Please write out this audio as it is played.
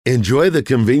Enjoy the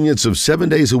convenience of 7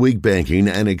 days a week banking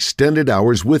and extended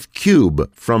hours with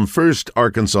Cube from First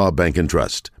Arkansas Bank and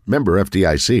Trust. Member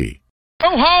FDIC.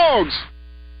 Go Hogs!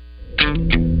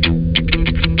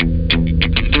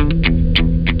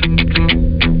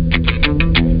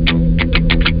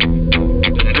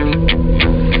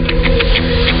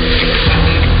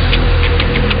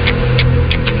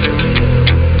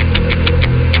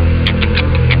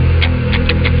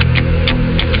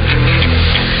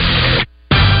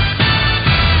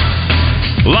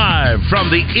 From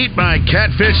the Eat My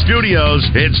Catfish studios,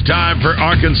 it's time for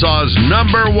Arkansas's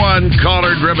 #1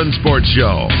 collar-driven sports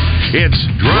show. It's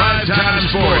Drive Time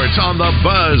Sports on the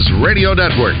Buzz Radio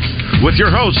Network with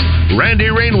your hosts, Randy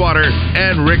Rainwater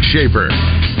and Rick Shaeffer.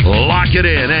 Lock it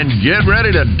in and get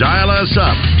ready to dial us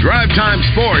up. Drive Time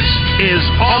Sports is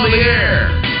on the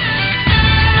air.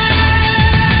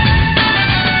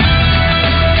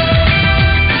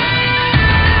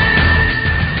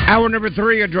 Hour number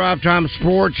 3 of Drive Time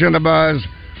Sports in the Buzz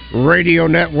Radio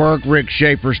Network. Rick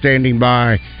Shaeffer standing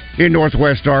by in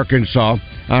Northwest Arkansas.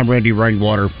 I'm Randy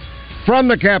Rainwater from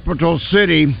the capital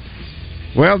city.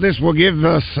 Well, this will give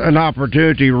us an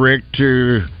opportunity, Rick,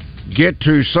 to get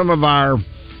to some of our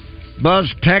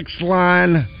Buzz text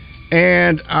line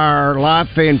and our live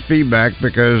fan feedback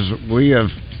because we have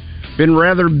been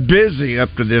rather busy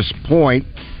up to this point.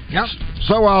 Yep.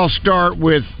 So I'll start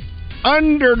with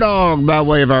Underdog by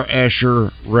way of our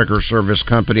Asher Record Service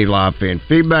Company live fan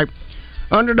feedback.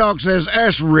 Underdog says,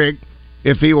 ask Rick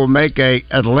if he will make a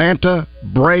Atlanta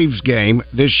Braves game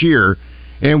this year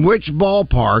and which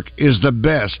ballpark is the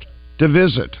best to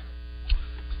visit.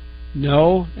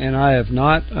 No, and I have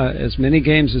not. As many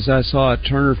games as I saw at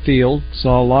Turner Field,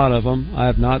 saw a lot of them. I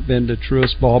have not been to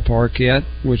Truist Ballpark yet,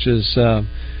 which is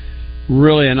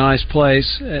really a nice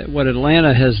place. What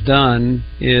Atlanta has done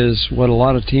is what a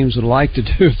lot of teams would like to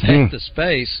do if they have the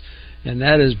space, and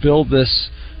that is build this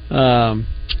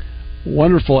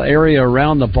wonderful area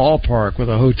around the ballpark with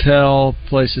a hotel,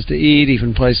 places to eat,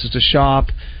 even places to shop.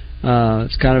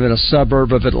 It's kind of in a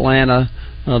suburb of Atlanta.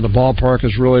 The ballpark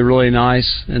is really, really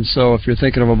nice, and so if you're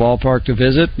thinking of a ballpark to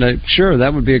visit, sure,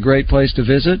 that would be a great place to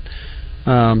visit.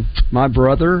 My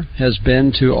brother has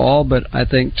been to all but I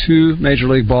think 2 major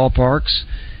league ballparks.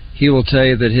 He will tell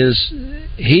you that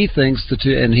he thinks the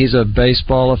two, and he's a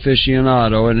baseball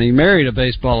aficionado, and he married a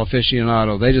baseball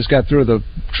aficionado. They just got through the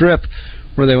trip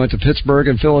where they went to Pittsburgh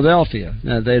and Philadelphia.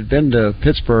 They had been to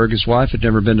Pittsburgh. His wife had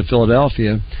never been to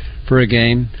Philadelphia for a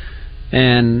game,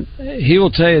 and he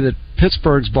will tell you that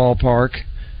Pittsburgh's ballpark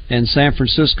and San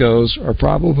Francisco's are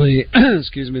probably,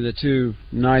 the 2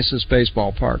 nicest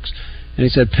baseball parks. And he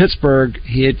said Pittsburgh,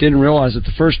 he didn't realize it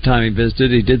the first time he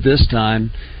visited. He did this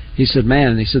time. He said,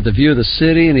 man, he said the view of the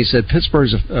city, and he said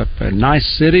Pittsburgh's a nice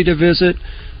city to visit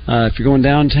if you're going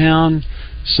downtown.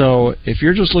 So if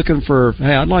you're just looking for,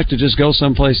 hey, I'd like to just go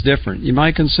someplace different, you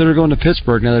might consider going to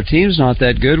Pittsburgh. Now, their team's not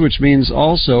that good, which means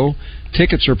also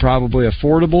tickets are probably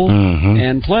affordable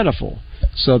and plentiful.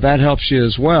 So that helps you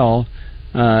as well.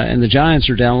 And the Giants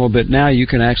are down a little bit now. You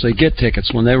can actually get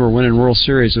tickets. When they were winning World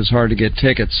Series, it was hard to get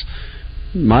tickets.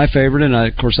 My favorite, and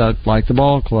of course I like the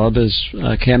ball club, is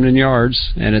Camden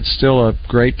Yards, and it's still a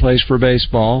great place for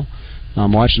baseball.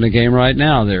 I'm watching a game right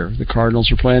now there. The Cardinals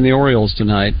are playing the Orioles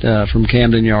tonight from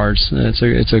Camden Yards.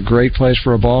 It's a great place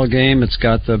for a ball game. It's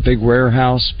got the big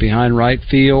warehouse behind right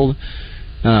field.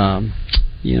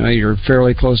 You're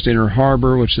fairly close to Inner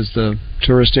Harbor, which is the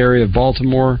tourist area of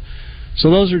Baltimore. So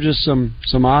those are just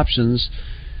some options.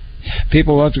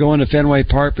 People love to go into Fenway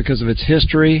Park because of its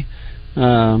history.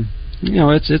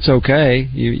 It's okay.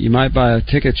 You might buy a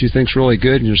ticket you think's really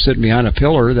good and you're sitting behind a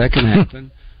pillar. That can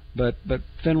happen. But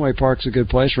Fenway Park's a good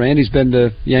place. Randy's been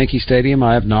to Yankee Stadium.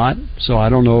 I have not, so I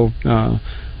don't know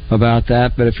about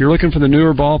that. But if you're looking for the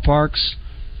newer ballparks,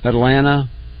 Atlanta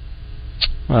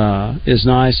is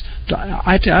nice.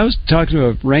 I was talking to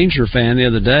a Ranger fan the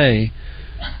other day,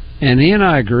 and he and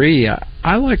I agree.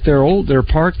 I like their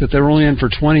park that they were only in for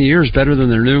 20 years better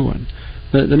than their new one.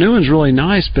 The new one's really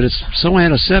nice, but it's so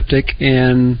antiseptic,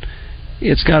 and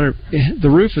it's got the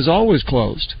roof is always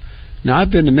closed. Now,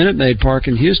 I've been to Minute Maid Park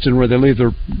in Houston where they leave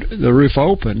the roof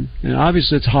open, and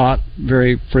obviously it's hot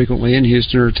very frequently in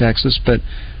Houston or Texas, but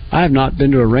I have not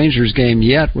been to a Rangers game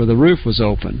yet where the roof was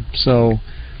open. So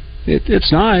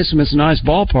it's nice. I mean, it's a nice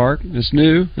ballpark. It's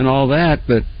new and all that,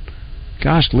 but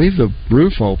gosh, leave the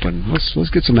roof open. Let's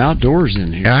get some outdoors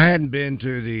in here. I hadn't been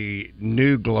to the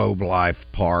new Globe Life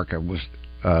Park. I was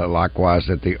likewise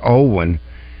at the old one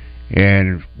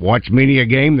and watched many a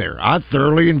game there. I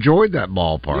thoroughly enjoyed that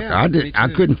ballpark. Yeah, I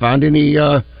couldn't find any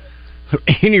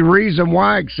reason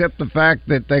why except the fact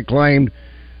that they claimed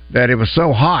that it was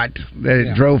so hot that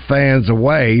it drove fans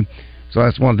away. So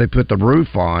that's why they put the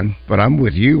roof on. But I'm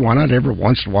with you. Why not every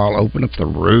once in a while open up the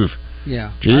roof?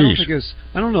 Yeah. Jeez.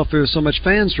 I don't know if there was so much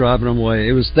fans driving them away.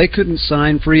 It was they couldn't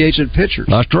sign free agent pitchers.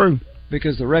 That's true.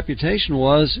 Because the reputation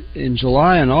was in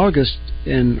July and August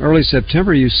and early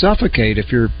September you suffocate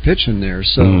if you're pitching there.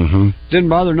 So didn't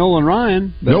bother Nolan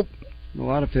Ryan. But nope. A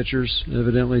lot of pitchers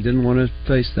evidently didn't want to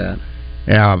face that.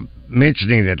 Yeah,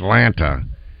 mentioning Atlanta,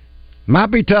 might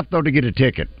be tough though to get a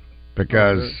ticket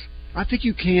because I think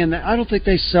you can. I don't think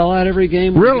they sell out every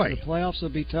game. Really, the playoffs will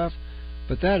be tough.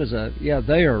 But that is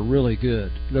they are really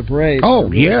good. The Braves. Oh,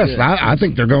 really yes. good. I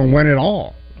think they're going to win it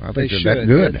all. I think they're that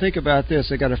good. Think about this.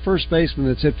 They got a first baseman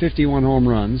that's hit 51 home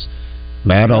runs.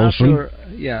 Matt Olson.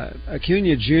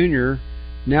 Acuna Jr.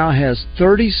 now has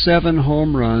 37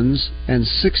 home runs and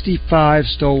 65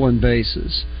 stolen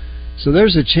bases. So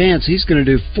there's a chance he's going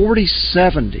to do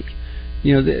 40-70.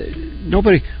 You know,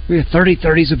 we have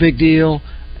 30-30 is a big deal.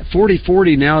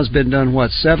 40-40 now has been done,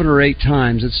 7 or 8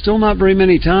 times. It's still not very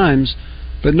many times,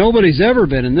 but nobody's ever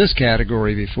been in this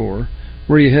category before,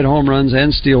 where you hit home runs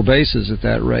and steal bases at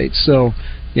that rate. So,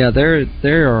 yeah, they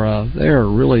are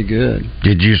really good.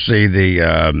 Did you see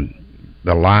the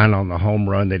line on the home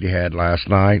run that he had last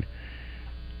night?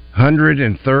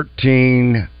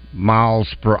 113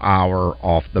 miles per hour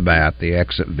off the bat, the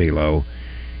exit velo,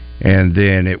 and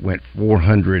then it went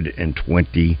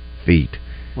 420 feet.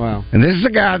 Wow. And this is a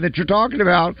guy that you're talking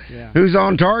about who's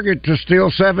on target to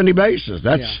steal 70 bases.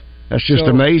 That's just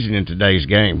amazing in today's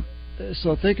game.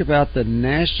 So think about the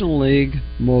National League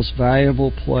most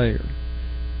valuable player.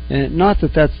 And not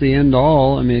that that's the end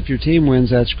all. I mean, if your team wins,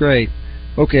 that's great.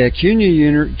 Okay,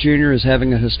 Acuna Jr. is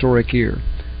having a historic year.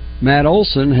 Matt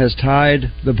Olson has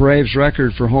tied the Braves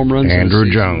record for home runs Andrew in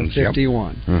the season, Jones,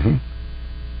 51. Yep. Mm-hmm.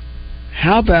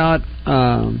 How about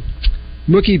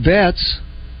Mookie Betts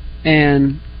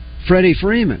and Freddie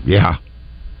Freeman? Yeah.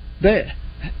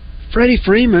 Freddie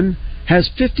Freeman has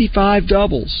 55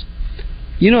 doubles.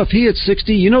 You know, if he had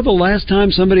 60, you know the last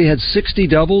time somebody had 60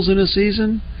 doubles in a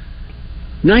season?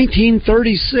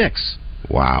 1936.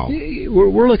 Wow.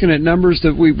 We're looking at numbers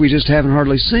that we just haven't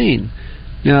hardly seen.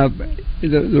 Now,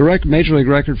 the Major League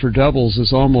record for doubles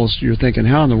is almost, you're thinking,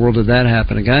 how in the world did that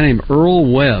happen? A guy named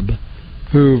Earl Webb,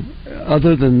 who,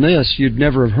 other than this, you'd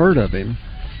never have heard of him,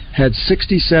 had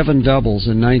 67 doubles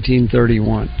in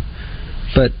 1931.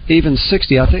 But even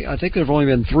 60, I think there have only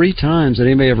been 3 times that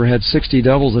anybody ever had 60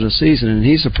 doubles in a season, and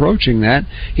he's approaching that.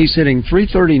 He's hitting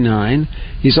 .339.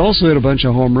 He's also hit a bunch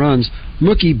of home runs.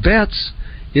 Mookie Betts,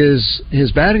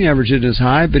 his batting average isn't as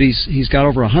high, but he's got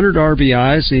over 100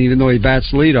 RBIs, even though he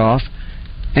bats leadoff,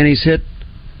 and he's hit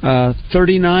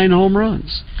 39 home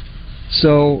runs.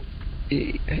 So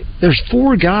there's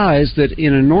 4 guys that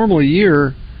in a normal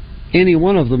year, any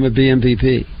one of them would be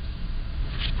MVP.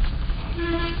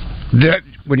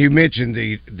 When you mentioned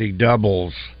the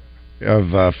doubles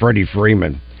of Freddie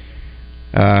Freeman,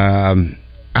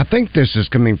 I think this is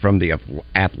coming from the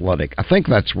Athletic. I think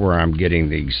that's where I'm getting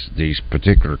these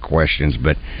particular questions.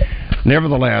 But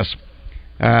nevertheless,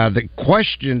 the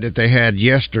question that they had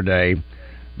yesterday,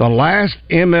 the last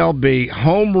MLB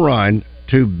home run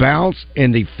to bounce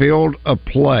in the field of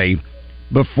play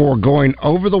before going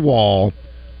over the wall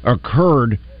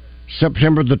occurred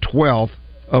September the 12th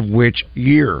of which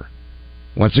year?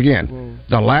 Once again,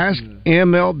 the last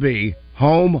MLB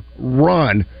home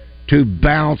run to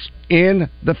bounce in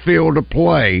the field of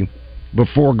play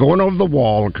before going over the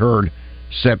wall occurred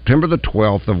September the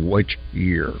 12th of which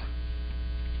year?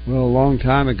 Well, a long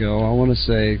time ago. I want to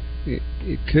say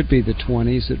it could be the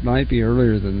 20s. It might be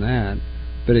earlier than that.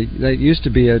 But that used to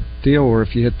be a deal where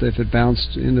if it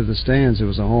bounced into the stands, it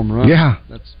was a home run. Yeah.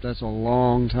 That's a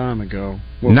long time ago.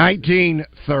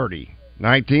 1930.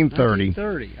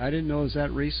 1930. I didn't know it was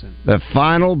that recent. The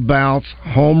final bounce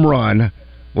home run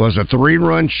was a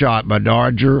 3-run shot by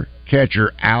Dodger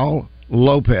catcher Al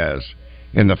Lopez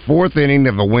in the 4th inning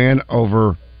of a win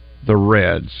over the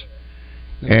Reds.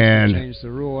 And changed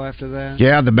the rule after that?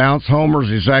 Yeah, the bounce homer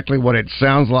is exactly what it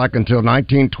sounds like until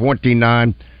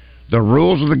 1929. The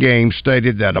rules of the game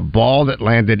stated that a ball that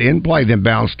landed in play then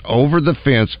bounced over the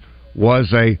fence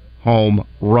was a home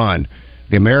run.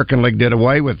 The American League did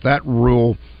away with that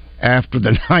rule after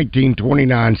the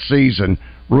 1929 season,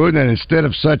 ruling that instead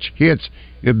of such hits,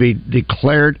 it would be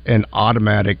declared an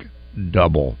automatic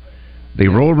double. The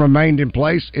rule remained in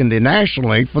place in the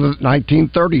National League for the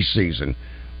 1930 season,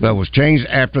 but was changed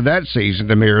after that season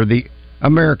to mirror the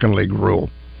American League rule.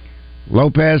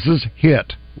 Lopez's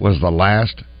hit was the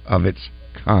last of its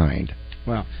kind.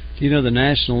 Wow. You know, the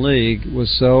National League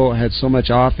had so much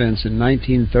offense in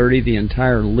 1930, the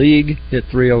entire league hit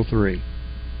 .303.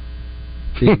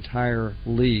 The entire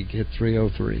league hit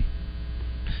 303.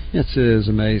 It is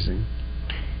amazing.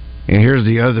 And here's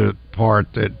the other part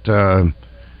that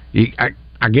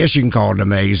I guess you can call it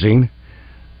amazing.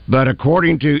 But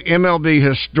according to MLB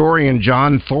historian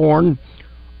John Thorne,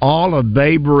 all of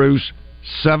Babe Ruth's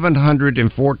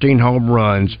 714 home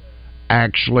runs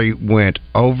actually went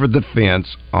over the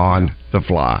fence on the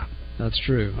fly. That's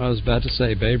true. I was about to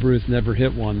say, Babe Ruth never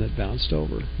hit one that bounced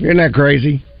over. Isn't that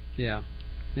crazy? Yeah.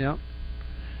 Yeah.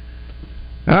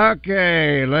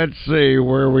 Okay, let's see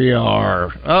where we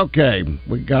are. Okay,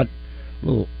 we got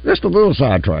just a little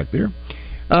sidetrack there.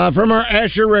 From our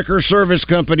Asher Wrecker Service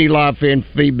Company live fan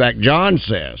feedback, John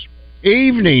says,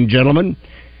 "Evening, gentlemen.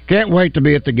 Can't wait to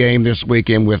be at the game this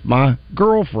weekend with my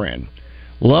girlfriend.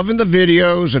 Loving the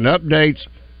videos and updates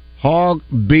Hog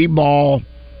B-Ball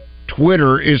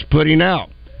Twitter is putting out.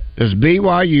 Does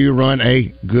BYU run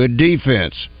a good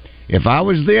defense? If I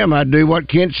was them, I'd do what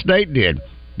Kent State did,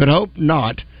 but hope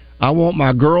not. I want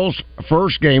my girls'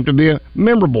 first game to be a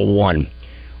memorable one.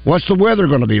 What's the weather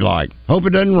going to be like? Hope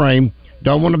it doesn't rain.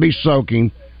 Don't want to be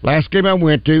soaking. Last game I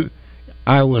went to,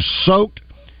 I was soaked,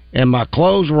 and my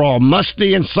clothes were all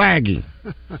musty and saggy.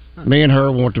 Me and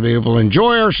her want to be able to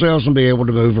enjoy ourselves and be able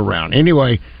to move around.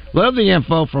 Anyway, love the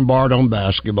info from Bart on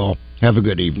basketball. Have a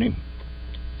good evening."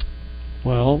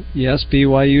 Well, yes,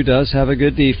 BYU does have a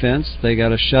good defense. They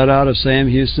got a shutout of Sam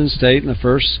Houston State in the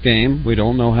first game. We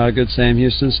don't know how good Sam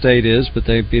Houston State is, but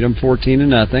they beat them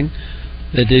 14-0.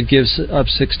 They did give up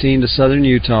 16 to Southern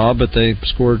Utah, but they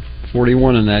scored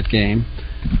 41 in that game.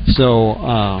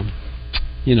 So,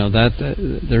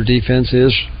 that their defense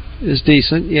is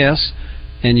decent, yes,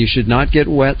 and you should not get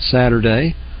wet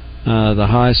Saturday. The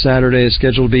high Saturday is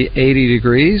scheduled to be 80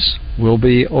 degrees. Will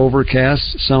be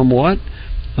overcast somewhat.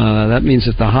 That means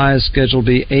that the high is scheduled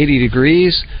to be 80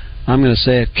 degrees. I'm going to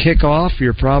say at kickoff,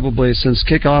 you're probably, since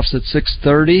kickoff's at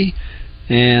 6:30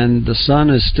 and the sun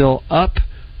is still up,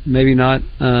 maybe not,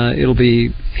 it'll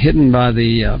be hidden by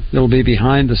it'll be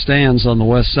behind the stands on the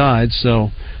west side,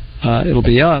 so it'll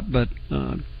be up, but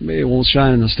it won't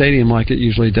shine in the stadium like it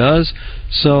usually does.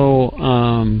 So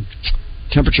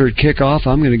temperature at kickoff,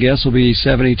 I'm going to guess, will be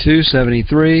 72,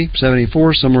 73,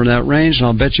 74, somewhere in that range. And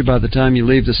I'll bet you by the time you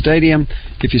leave the stadium,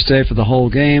 if you stay for the whole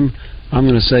game, I'm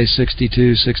going to say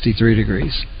 62, 63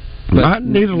 degrees. Might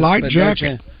need a light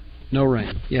jacket. No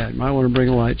rain. Yeah, you might want to bring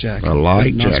a light jacket. A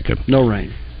light jacket. No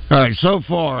rain. All right, so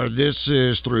far, this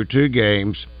is through 2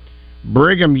 games.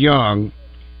 Brigham Young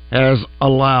has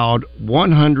allowed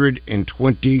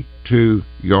 122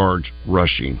 yards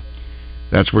rushing.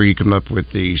 That's where you come up with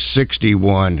the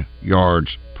 61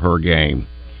 yards per game.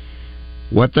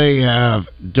 What they have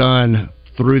done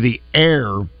through the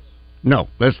air,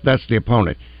 that's the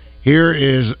opponent. Here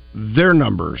is their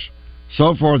numbers.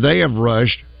 So far, they have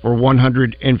rushed for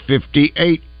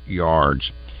 158 yards.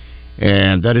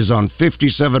 And that is on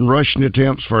 57 rushing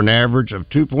attempts for an average of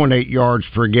 2.8 yards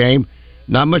per game.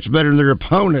 Not much better than their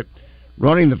opponent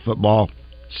running the football,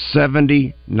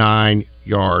 79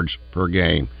 yards per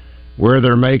game. Where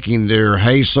they're making their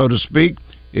hay, so to speak,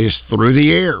 is through the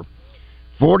air.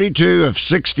 42 of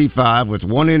 65 with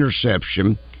 1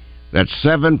 interception. That's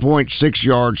 7.6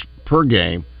 yards per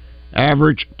game.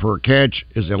 Average per catch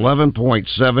is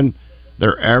 11.7.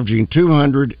 They're averaging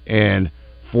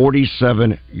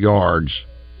 247 yards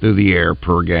through the air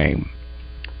per game.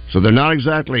 So they're not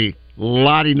exactly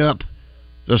lighting up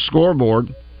the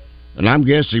scoreboard. And I'm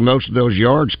guessing most of those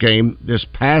yards came this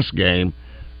last game,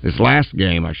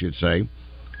 I should say,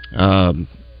 that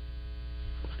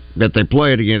they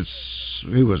played against,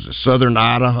 who was it, Southern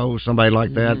Idaho, somebody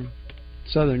like that? Mm-hmm.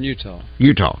 Southern Utah.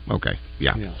 Utah, okay,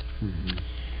 yeah. Mm-hmm.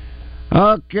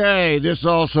 Okay, this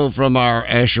also from our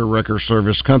Asher Wrecker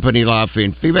Service Company live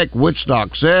feed feedback.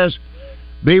 Woodstock says,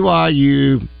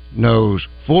 BYU knows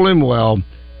full and well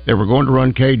that we're going to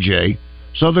run KJ,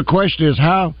 so the question is,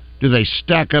 how do they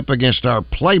stack up against our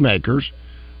playmakers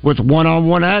with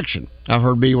one-on-one action? I've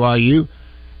heard BYU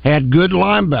had good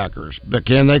linebackers, but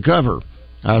can they cover?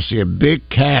 I see a big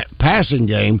passing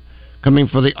game coming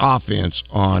for the offense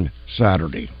on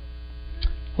Saturday.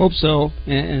 Hope so.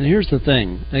 And here's the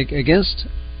thing. Against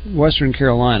Western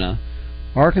Carolina,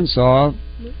 Arkansas,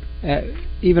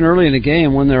 even early in the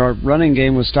game when their running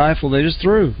game was stifled, they just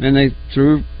threw. And they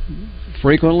threw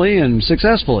frequently and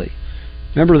successfully.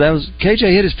 Remember,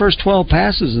 KJ hit his first 12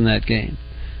 passes in that game.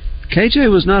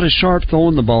 KJ was not as sharp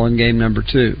throwing the ball in game number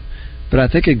 2. But I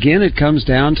think, again, it comes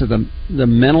down to the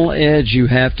mental edge you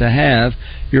have to have.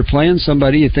 You're playing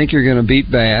somebody you think you're going to beat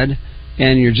bad,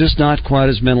 and you're just not quite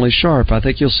as mentally sharp. I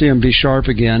think you'll see them be sharp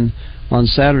again on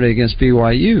Saturday against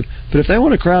BYU. But if they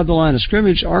want to crowd the line of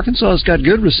scrimmage, Arkansas has got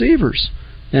good receivers.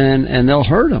 and they'll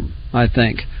hurt them, I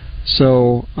think.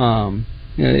 So,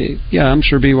 yeah, I'm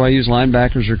sure BYU's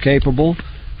linebackers are capable.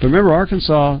 But remember,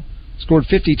 Arkansas scored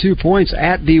 52 points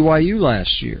at BYU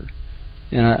last year.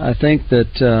 And I think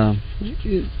that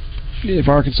if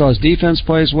Arkansas's defense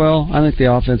plays well, I think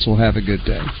the offense will have a good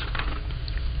day.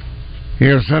 You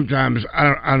know, sometimes,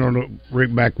 I don't know,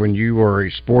 Rick, back when you were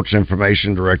a sports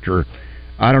information director,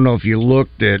 I don't know if you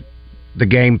looked at the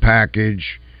game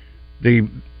package, the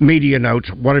media notes,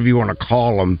 whatever you want to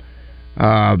call them,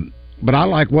 but I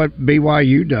like what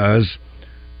BYU does.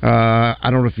 I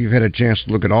don't know if you've had a chance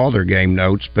to look at all their game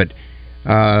notes, but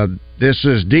this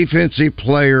is defensive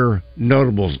player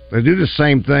notables. They do the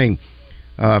same thing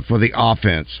for the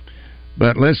offense.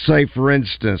 But let's say, for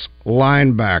instance,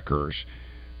 linebackers.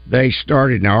 They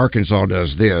started, now Arkansas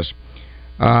does this,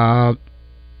 Vong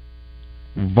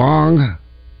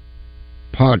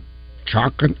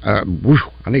Pachakan,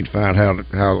 I need to find out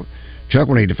how Chuck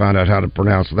will need to find out how to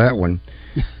pronounce that one.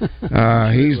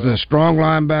 He's the strong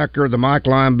linebacker. The Mike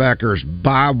linebacker is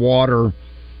Bywater.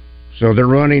 So they're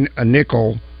running a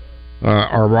nickel,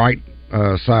 our right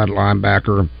side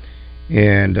linebacker,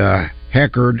 and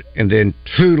Heckard, and then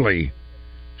Tooley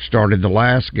started the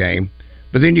last game.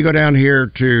 But then you go down here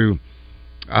to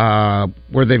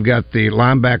where they've got the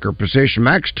linebacker position.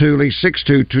 Max Tooley, 6'2",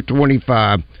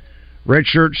 225,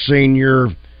 redshirt senior,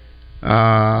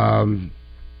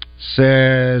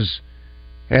 says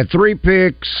had 3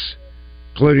 picks,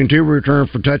 including 2 returned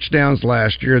for touchdowns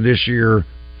last year. This year,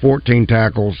 14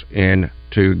 tackles in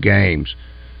 2 games.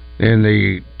 In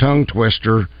the tongue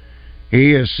twister,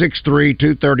 he is 6'3",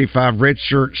 235,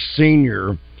 redshirt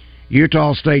senior.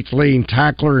 Utah State's leading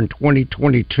tackler in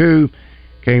 2022,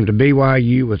 came to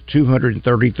BYU with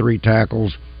 233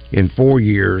 tackles in 4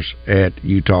 years at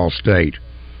Utah State.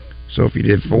 So if you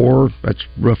did 4, that's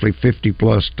roughly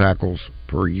 50-plus tackles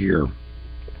per year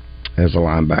as a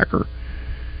linebacker.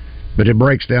 But it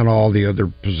breaks down all the other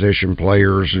position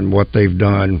players and what they've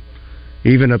done,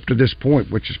 even up to this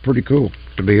point, which is pretty cool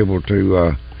to be able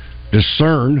to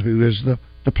discern who is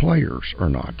the players or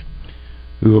not.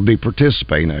 Who will be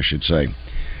participating, I should say.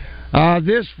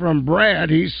 This from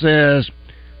Brad. He says,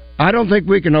 I don't think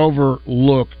we can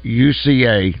overlook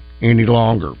UCA any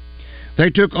longer.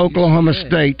 They took Oklahoma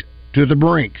State to the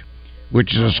brink,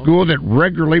 which is a school that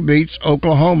regularly beats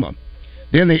Oklahoma.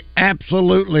 Then they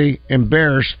absolutely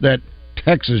embarrassed that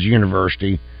Texas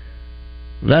University.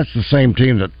 That's the same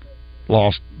team that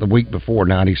lost the week before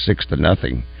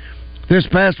 96-0. This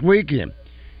past weekend,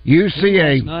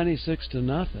 UCA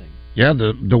 96-0. Yeah,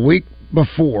 the week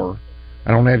before,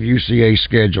 I don't have UCA's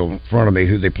schedule in front of me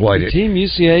who they played. The team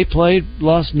UCA played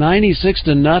lost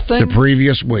 96-0? The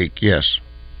previous week, yes.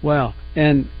 Wow.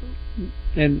 And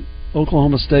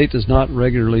Oklahoma State does not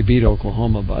regularly beat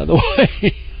Oklahoma, by the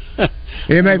way.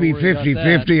 It may be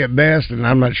 50-50 at best, and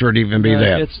I'm not sure it'd even be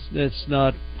that. It's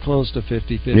not close to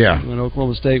 50-50. Yeah. When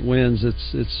Oklahoma State wins,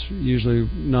 it's usually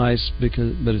nice but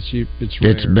it's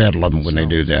rare. It's bedlam when they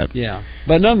do that. Yeah,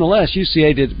 but nonetheless,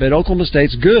 UCA did. But Oklahoma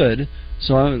State's good,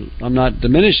 so I'm not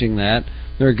diminishing that.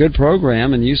 They're a good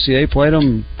program, and UCA played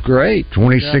them great.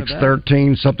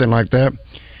 26-13, something like that.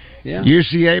 Yeah.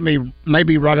 UCA may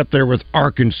be right up there with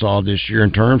Arkansas this year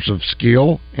in terms of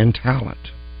skill and talent.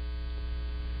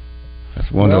 That's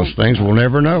one of those things we'll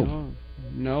never know.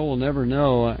 No, we'll never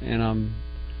know, and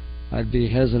I'd be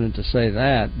hesitant to say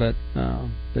that, but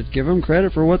give them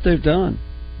credit for what they've done.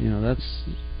 You know,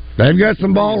 they've got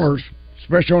some ballers,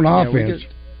 especially on offense.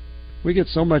 We get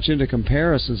so much into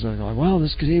comparisons, like, well,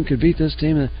 this team could beat this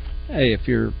team. Hey, if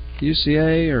you're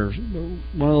UCA or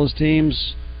one of those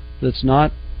teams that's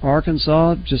not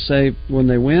Arkansas, just say when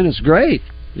they win, it's great.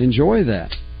 Enjoy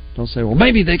that. Don't say, well,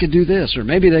 maybe they could do this or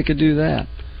maybe they could do that.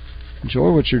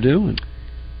 Enjoy what you're doing.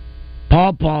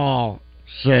 Paul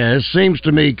says, seems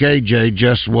to me KJ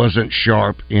just wasn't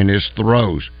sharp in his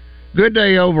throws. Good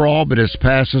day overall, but his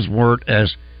passes weren't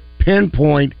as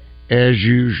pinpoint as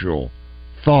usual.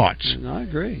 Thoughts? I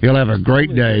agree. He'll have a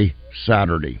great day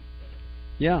Saturday.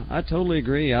 Yeah, I totally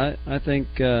agree. I think,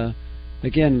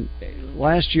 again,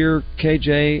 last year,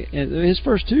 KJ, his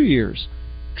first 2 years,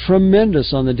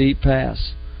 tremendous on the deep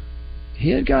pass.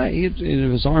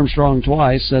 It was Armstrong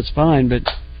twice, that's fine, but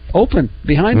open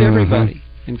behind everybody,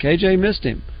 and KJ missed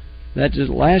him. That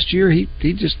just last year he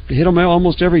just hit him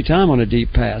almost every time on a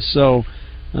deep pass. So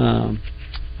I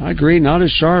agree, not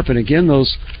as sharp. And again,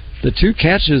 the 2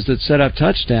 catches that set up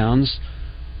touchdowns,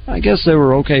 I guess they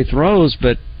were okay throws,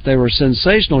 but they were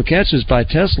sensational catches by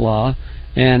Tesla.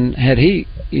 And had he,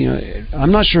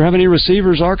 I'm not sure how many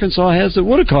receivers Arkansas has that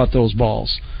would have caught those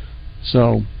balls.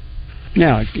 So.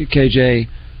 Now, KJ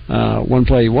one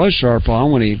play he was sharp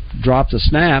on when he dropped the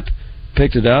snap,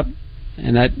 picked it up,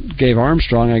 and that gave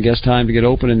Armstrong, I guess, time to get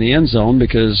open in the end zone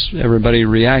because everybody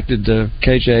reacted to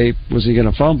KJ, was he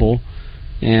going to fumble?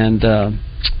 And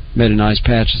made a nice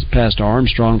pass to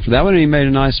Armstrong for that one, and he made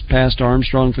a nice pass to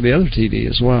Armstrong for the other TD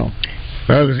as well.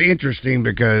 Well, it was interesting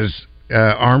because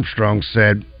Armstrong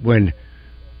said when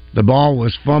the ball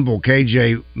was fumbled,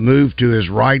 KJ moved to his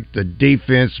right, the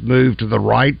defense moved to the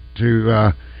right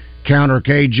to counter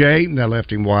KJ, and that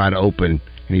left him wide open,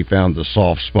 and he found the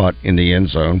soft spot in the end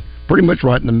zone, pretty much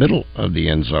right in the middle of the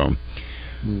end zone.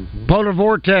 Mm-hmm. Polar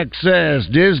Vortex says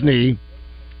Disney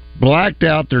blacked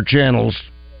out their channels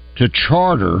to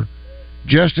charter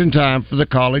just in time for the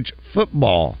college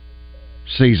football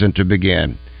season to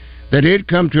begin. They did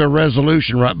come to a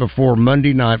resolution right before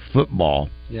Monday Night Football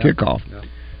kickoff. Yep.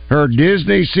 Heard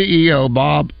Disney CEO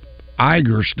Bob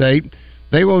Iger state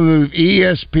they will move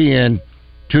ESPN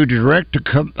to direct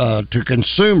to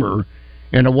consumer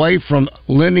and away from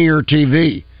linear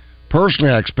TV.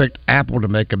 Personally, I expect Apple to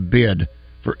make a bid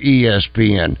for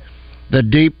ESPN. The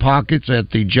deep pockets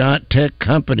at the giant tech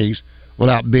companies will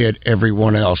outbid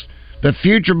everyone else. The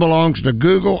future belongs to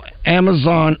Google,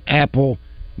 Amazon, Apple.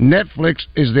 Netflix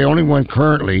is the only one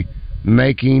currently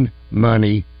making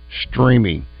money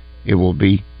streaming. It will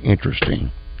be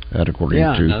interesting. That according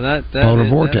to Polar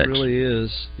Vortex. That really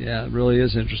is. Yeah, it really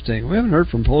is interesting. We haven't heard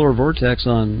from Polar Vortex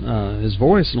on his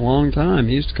voice in a long time.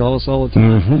 He used to call us all the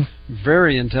time. Mm-hmm.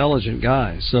 Very intelligent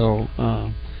guy. So,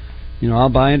 I'll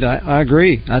buy into. I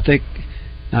agree. I think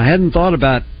I hadn't thought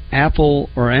about Apple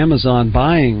or Amazon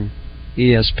buying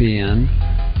ESPN,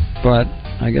 but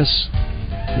I guess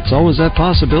it's always that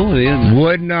possibility, isn't it?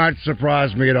 Would not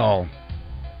surprise me at all.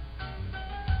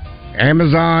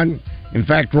 Amazon, in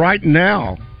fact, right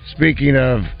now, speaking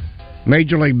of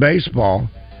Major League Baseball,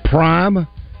 Prime,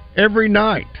 every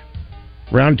night,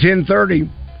 around 10:30,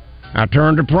 I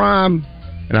turn to Prime,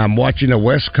 and I'm watching a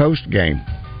West Coast game.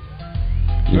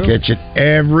 You catch it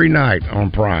every night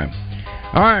on Prime.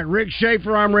 All right, Rick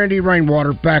Shaeffer, I'm Randy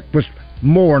Rainwater, back with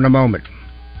more in a moment.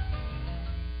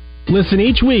 Listen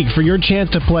each week for your chance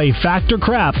to play Fact or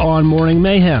Crap on Morning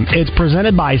Mayhem. It's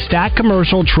presented by Stack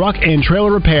Commercial Truck and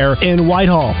Trailer Repair in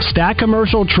Whitehall. Stack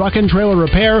Commercial Truck and Trailer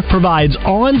Repair provides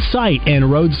on-site and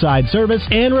roadside service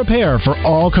and repair for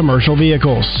all commercial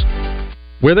vehicles.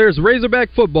 Where there's Razorback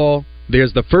football,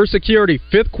 there's the First Security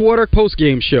 5th Quarter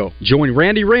postgame show. Join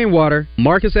Randy Rainwater,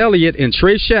 Marcus Elliott, and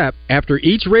Trey Schapp after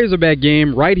each Razorback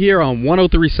game right here on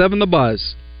 103.7 The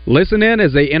Buzz. Listen in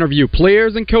as they interview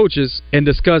players and coaches and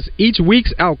discuss each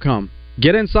week's outcome.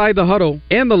 Get inside the huddle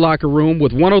and the locker room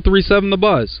with 103.7 The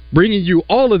Buzz, bringing you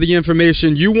all of the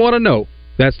information you want to know.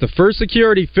 That's the First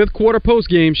Security 5th Quarter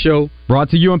postgame show, brought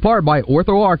to you in part by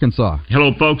Ortho Arkansas.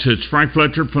 Hello, folks. It's Frank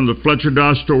Fletcher from the Fletcher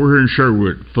Dodge store here in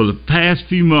Sherwood. For the past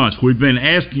few months, we've been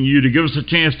asking you to give us a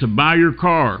chance to buy your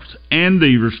cars, and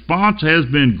the response has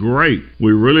been great.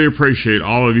 We really appreciate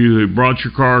all of you who brought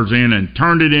your cars in and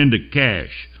turned it into cash.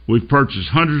 We've purchased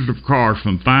hundreds of cars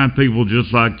from fine people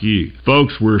just like you.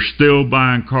 Folks, we're still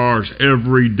buying cars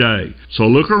every day. So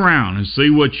look around and see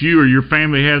what you or your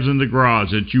family has in the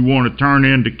garage that you want to turn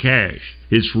into cash.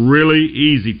 It's really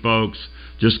easy, folks.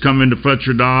 Just come into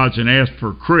Fletcher Dodge and ask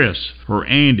for Chris or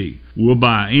Andy. We'll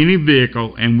buy any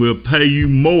vehicle and we'll pay you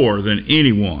more than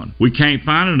anyone. We can't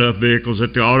find enough vehicles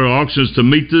at the auto auctions to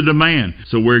meet the demand,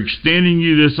 so we're extending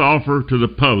you this offer to the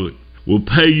public. We'll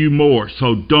pay you more,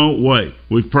 so don't wait.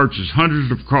 We've purchased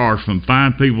hundreds of cars from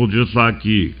fine people just like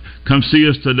you. Come see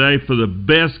us today for the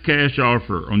best cash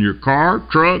offer on your car,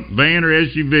 truck, van, or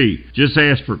SUV. Just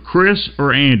ask for Chris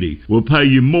or Andy. We'll pay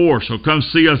you more, so come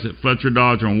see us at Fletcher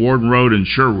Dodge on Warden Road in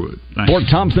Sherwood. Fort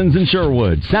Thompson's in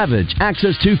Sherwood. Savage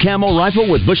Access 2 Camo Rifle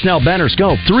with Bushnell Banner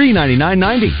Scope,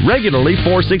 $399.90. Regularly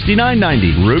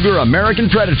 $469.90. Ruger American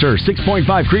Predator 6.5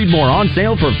 Creedmoor on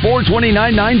sale for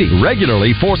 $429.90.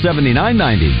 Regularly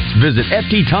 $479.90. Visit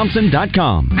ftthompson.com.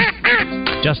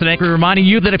 Justin Acre reminding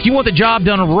you that if you want the job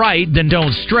done right, then don't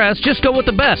stress. Just go with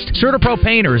the best. CertaPro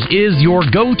Painters is your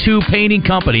go-to painting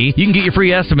company. You can get your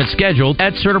free estimates scheduled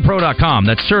at CertaPro.com.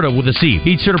 That's Certa with a C.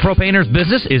 Each CertaPro Painters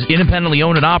business is independently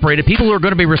owned and operated. People who are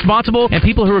going to be responsible and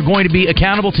people who are going to be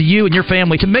accountable to you and your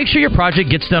family to make sure your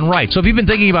project gets done right. So if you've been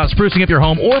thinking about sprucing up your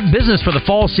home or business for the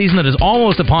fall season that is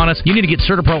almost upon us, you need to get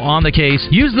CertaPro on the case.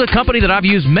 Use the company that I've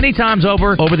used many times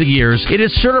over the years. It is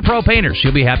CertaPro Painters.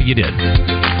 You'll be happy you did.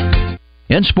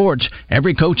 In sports,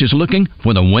 every coach is looking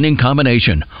for the winning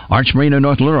combination. Arch Marine in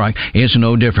North Little Rock is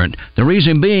no different. The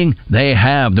reason being, they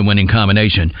have the winning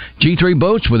combination. G3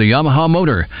 boats with a Yamaha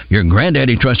motor. Your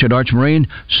granddaddy trusted Arch Marine,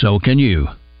 so can you.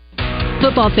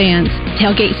 Football fans,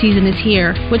 tailgate season is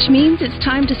here, which means it's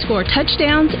time to score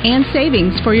touchdowns and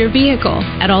savings for your vehicle.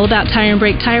 At All About Tire and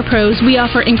Brake Tire Pros, we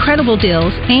offer incredible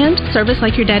deals and service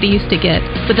like your daddy used to get,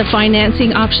 with the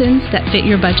financing options that fit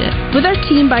your budget. With our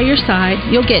team by your side,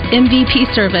 you'll get MVP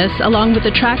service along with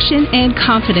the traction and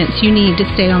confidence you need to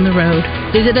stay on the road.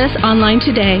 Visit us online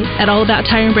today at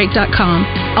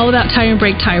allabouttireandbrake.com. All About Tire and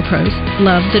Brake Tire Pros.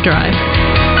 Love the drive.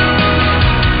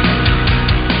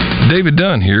 David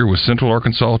Dunn here with Central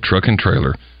Arkansas Truck and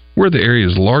Trailer. We're the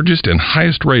area's largest and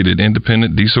highest rated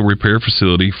independent diesel repair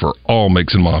facility for all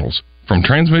makes and models, from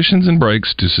transmissions and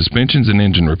brakes to suspensions and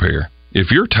engine repair. If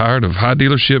you're tired of high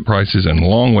dealership prices and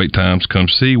long wait times, come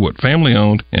see what family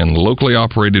owned and locally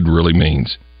operated really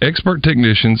means. Expert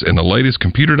technicians and the latest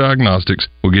computer diagnostics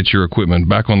will get your equipment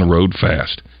back on the road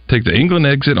fast. Take the England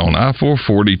exit on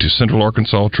I-440 to Central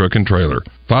Arkansas Truck and Trailer.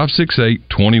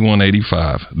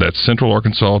 568-2185. That's Central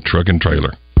Arkansas Truck and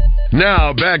Trailer.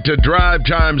 Now back to Drive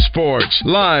Time Sports,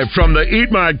 live from the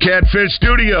Eat My Catfish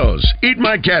studios. Eat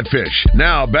My Catfish,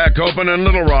 now back open in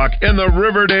Little Rock in the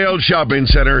Riverdale Shopping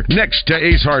Center next to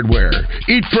Ace Hardware.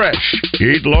 Eat fresh,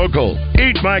 eat local,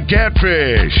 Eat My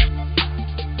Catfish.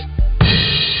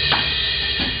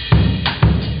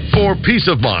 For peace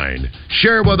of mind,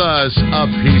 share with us a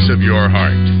piece of your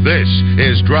heart. This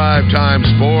is Drive Time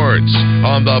Sports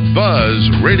on the Buzz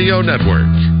Radio Network.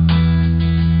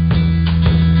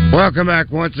 Welcome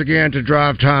back once again to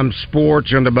Drive Time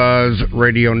Sports on the Buzz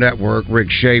Radio Network.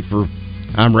 Rick Shaeffer.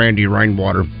 I'm Randy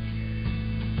Rainwater.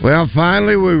 Well,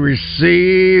 finally we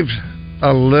received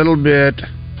a little bit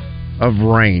of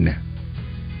rain.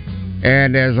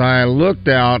 And as I looked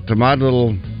out to my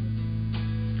little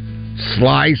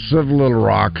slice of Little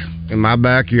Rock in my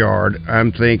backyard,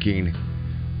 I'm thinking,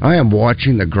 I am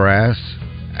watching the grass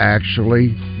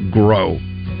actually grow.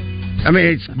 I mean,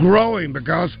 it's growing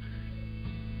because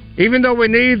even though we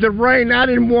need the rain, I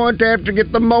didn't want to have to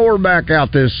get the mower back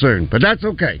out this soon. But that's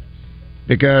okay,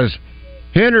 because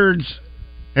Hennard's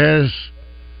has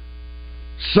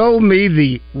sold me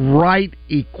the right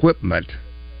equipment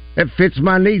that fits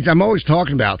my needs. I'm always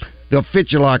talking about they'll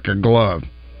fit you like a glove.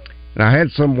 And I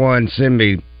had someone send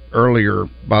me earlier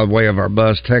by way of our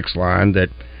Buzz text line that,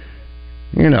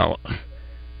 you know,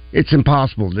 it's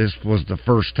impossible. This was the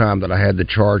first time that I had to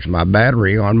charge my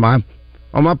battery on my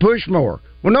push mower.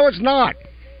 Well, no, it's not,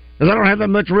 because I don't have that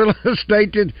much real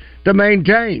estate to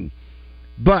maintain.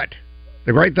 But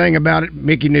the great thing about it,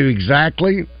 Mickey knew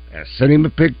exactly. I sent him a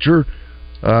picture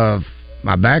of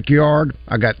my backyard.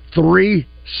 I got 3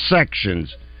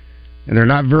 sections, and they're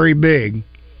not very big,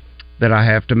 that I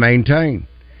have to maintain.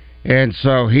 And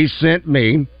so he sent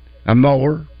me a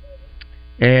mower,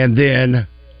 and then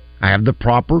I have the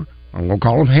proper, I'm going to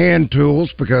call them hand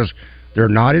tools, because they're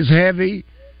not as heavy.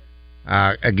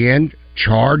 Again,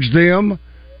 charge them.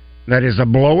 That is a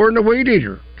blower and a weed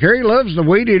eater. Carrie loves the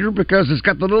weed eater because it's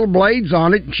got the little blades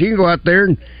on it, and she can go out there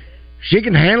and she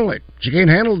can handle it. She can't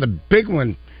handle the big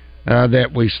one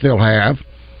that we still have.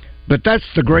 But that's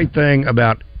the great thing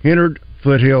about Hennard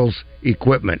Foothills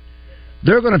equipment.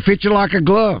 They're going to fit you like a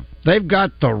glove. They've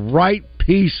got the right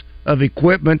piece of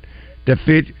equipment to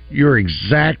fit your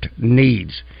exact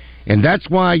needs. And that's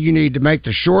why you need to make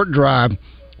the short drive,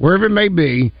 wherever it may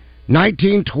be,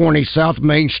 1920 South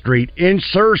Main Street in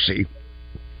Searcy.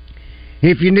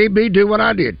 If you need be, do what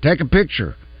I did. Take a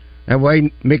picture. That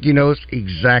way Mickey knows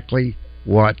exactly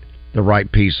what the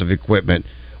right piece of equipment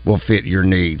will fit your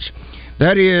needs.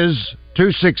 That is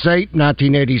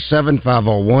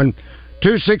 268-1987-501,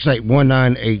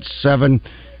 268-1987,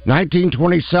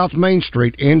 1920 South Main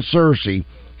Street in Searcy.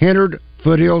 Hennard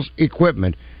Foothills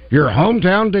Equipment, your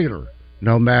hometown dealer,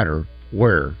 no matter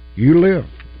where you live.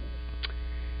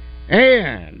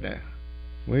 And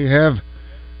we got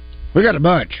a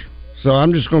bunch, so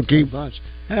I'm just going to keep. Hey,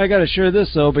 I got to share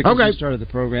this though, because okay. You started the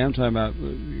program talking about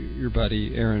your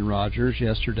buddy Aaron Rodgers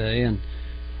yesterday, and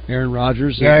Aaron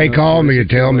Rodgers. Yeah, he called me to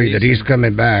tell me that he's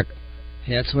coming back.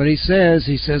 That's what he says.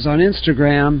 He says on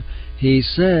Instagram, he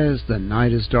says, "The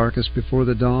night is darkest before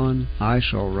the dawn. I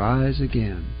shall rise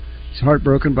again." He's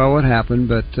heartbroken by what happened,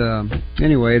 but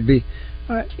anyway,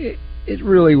 it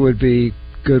really would be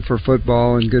good for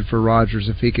football and good for Rodgers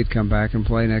if he could come back and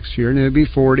play next year. And it would be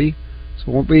 40,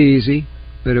 so it won't be easy,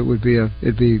 but it'd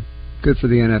be good for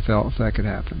the NFL if that could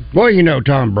happen. Well, you know,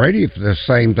 Tom Brady, if the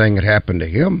same thing had happened to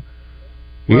him,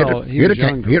 he was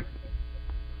younger.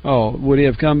 Oh, would he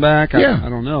have come back? Yeah. I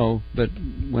don't know, but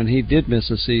when he did miss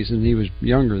a season, he was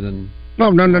younger than... No.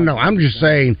 I'm just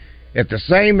saying, at the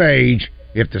same age,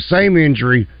 if the same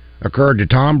injury occurred to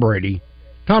Tom Brady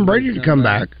would come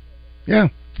back. Yeah.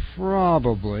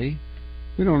 Probably.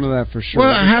 We don't know that for sure.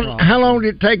 Well, how long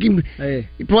did it take him?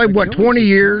 He played, 20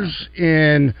 years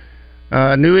in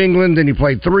New England, and he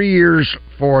played 3 years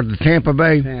for the Tampa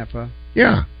Bay.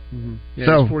 Yeah. Mm-hmm. Yeah,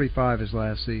 so, he was 45 his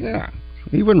last season. Yeah.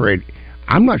 He wasn't ready.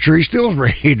 I'm not sure he's still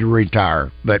ready to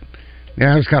retire, but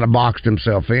now he's kind of boxed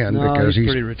himself in because he's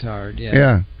pretty retired,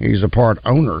 Yeah, he's a part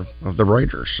owner of the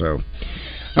Raiders. So,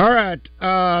 all right,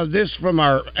 this from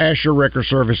our Asher Record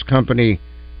Service Company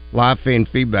live fan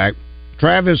feedback.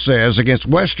 Travis says, against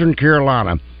Western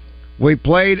Carolina, we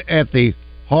played at the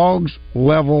Hogs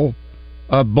level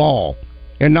of ball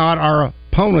and not our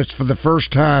opponents for the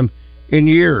first time in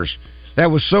years.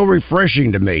 That was so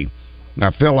refreshing to me. And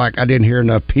I feel like I didn't hear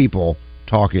enough people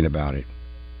talking about it.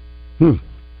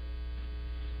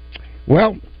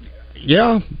 Well,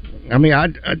 yeah. I mean,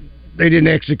 they didn't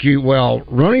execute well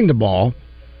running the ball.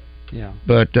 Yeah.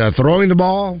 But throwing the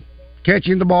ball,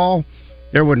 catching the ball,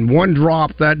 there wasn't one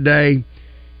drop that day.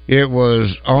 It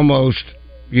was almost,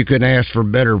 you couldn't ask for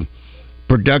better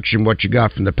production what you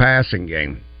got from the passing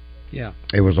game. Yeah.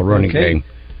 It was a running game.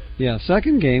 Yeah,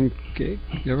 second game,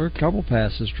 there were a couple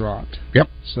passes dropped. Yep.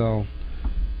 So,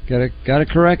 got to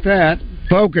correct that.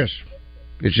 Focus.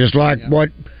 It's just like what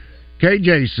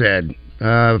KJ said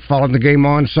following the game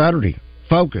on Saturday.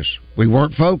 Focus. We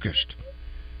weren't focused.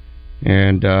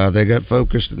 And they got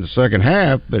focused in the second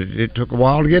half, but it took a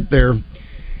while to get there.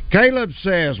 Caleb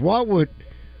says, what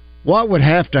would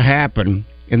have to happen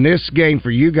in this game for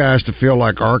you guys to feel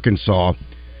like Arkansas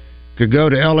could go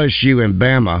to LSU and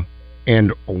Bama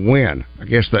and win? I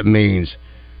guess that means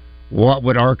what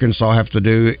would Arkansas have to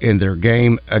do in their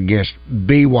game against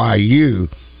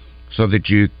BYU so that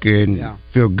you can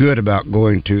feel good about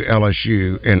going to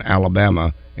LSU and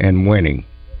Alabama and winning?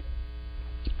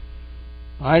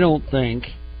 I don't think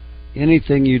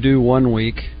anything you do one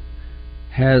week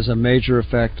has a major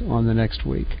effect on the next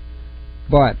week.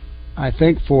 But I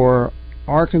think for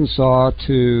Arkansas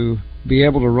to be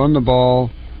able to run the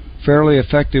ball fairly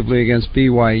effectively against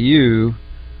BYU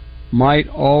might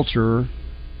alter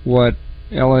what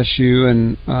LSU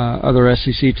and other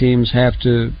SEC teams have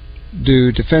to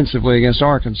do defensively against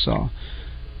Arkansas.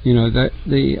 You know,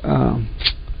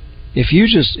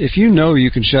 if you know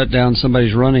you can shut down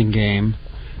somebody's running game,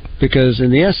 because in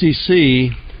the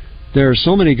SEC there are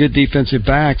so many good defensive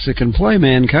backs that can play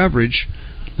man coverage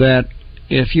that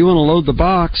if you want to load the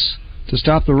box to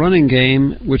stop the running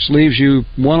game, which leaves you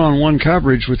one-on-one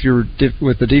coverage with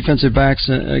the defensive backs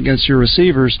against your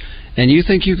receivers, and you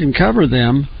think you can cover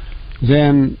them,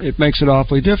 then it makes it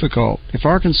awfully difficult. If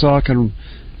Arkansas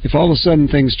if all of a sudden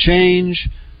things change,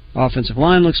 offensive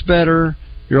line looks better,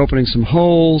 you're opening some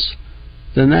holes,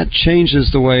 then that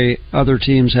changes the way other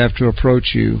teams have to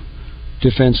approach you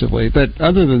defensively. But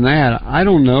other than that, I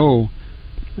don't know.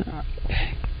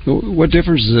 What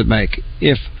difference does it make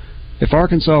if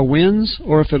Arkansas wins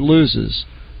or if it loses?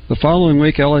 The following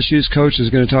week, LSU's coach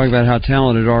is going to talk about how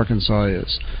talented Arkansas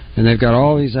is, and they've got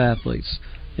all these athletes,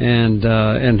 and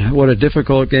what a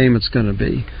difficult game it's going to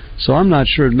be. So I'm not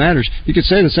sure it matters. You could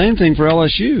say the same thing for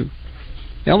LSU.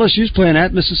 LSU's playing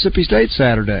at Mississippi State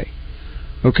Saturday.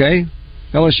 Okay,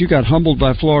 LSU got humbled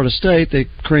by Florida State. They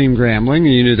creamed Grambling,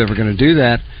 and you knew they were going to do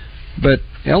that. But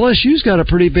LSU's got a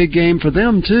pretty big game for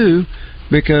them too,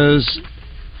 because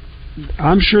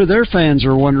I'm sure their fans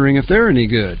are wondering if they're any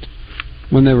good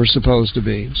when they were supposed to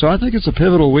be. So I think it's a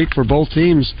pivotal week for both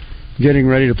teams getting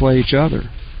ready to play each other.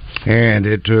 And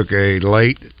it took a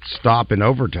late stop in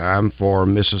overtime for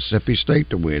Mississippi State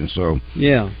to win. So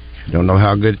don't know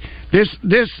how good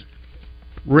this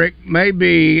Rick may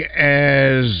be.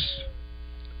 As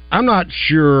I'm not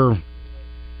sure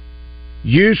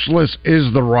useless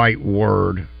is the right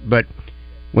word, but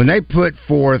when they put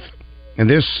forth, and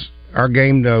this, our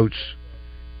game notes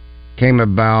came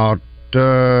about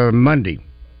Monday.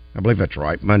 I believe that's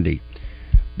right, Monday.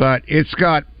 But it's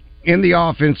got in the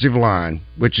offensive line,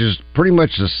 which is pretty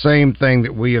much the same thing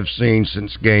that we have seen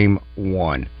since game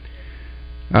one.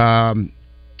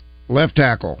 Left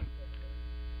tackle,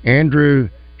 Andrew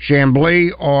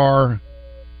Chamblee or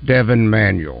Devin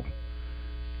Manuel.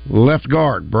 Left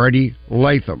guard, Brady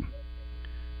Latham.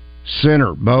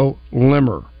 Center, Bo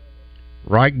Limmer.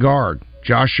 Right guard,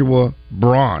 Joshua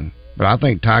Braun. But I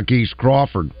think Tykees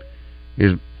Crawford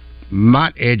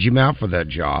might edge him out for that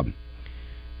job.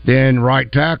 Then right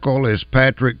tackle is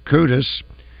Patrick Kudus,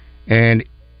 and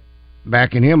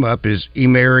backing him up is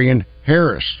Emarion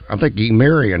Harris. I think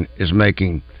Emarion is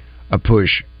making a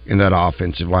push in that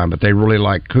offensive line, but they really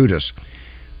like Kudus.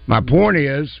 My point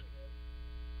is,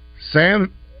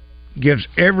 Sam gives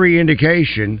every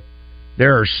indication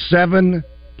there are 7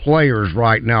 players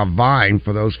right now vying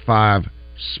for those 5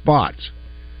 spots.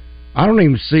 I don't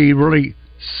even see really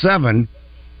 7,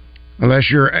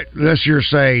 unless you're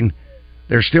saying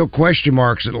there's still question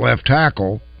marks at left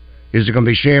tackle. Is it going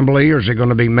to be Chamblee or is it going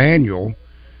to be Manuel?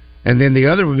 And then the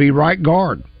other would be right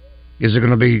guard. Is it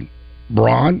going to be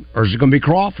Braun or is it going to be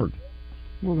Crawford?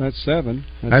 Well, that's 7.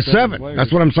 That's 7. Players.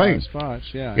 That's what I'm saying. 5 spots,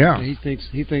 yeah. Yeah. Did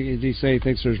he say he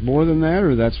thinks there's more than that,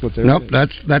 or that's what they're? Nope.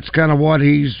 That's kind of what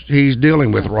he's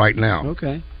dealing with right now.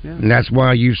 Okay. Yeah. And that's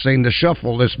why you've seen the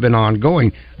shuffle that's been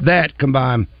ongoing. That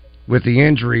combined with the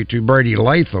injury to Brady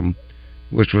Latham,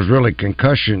 which was really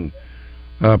concussion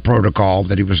protocol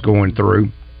that he was going through.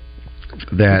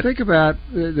 That think about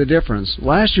the difference.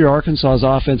 Last year, Arkansas's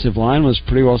offensive line was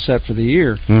pretty well set for the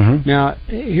year. Mm-hmm. Now,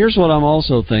 here's what I'm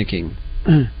also thinking.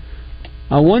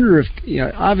 I wonder if,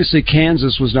 obviously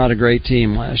Kansas was not a great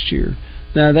team last year.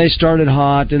 Now they started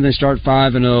hot, then they start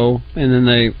 5-0, and then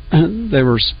they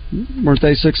weren't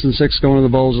they 6-6 going to the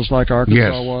bowl just like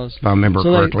Arkansas was. If I remember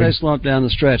correctly. So they slumped down the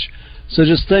stretch. So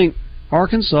just think,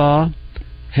 Arkansas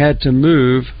had to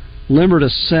move Limmer to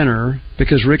center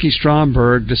because Ricky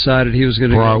Stromberg decided he was going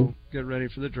to go get ready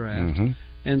for the draft,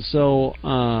 and so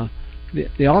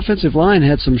the offensive line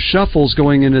had some shuffles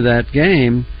going into that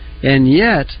game. And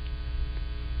yet,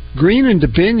 Green and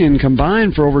DeBinion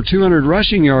combined for over 200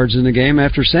 rushing yards in the game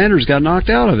after Sanders got knocked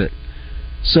out of it.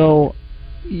 So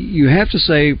you have to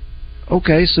say,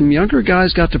 okay, some younger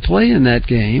guys got to play in that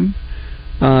game.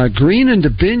 Green and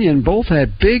DeBinion both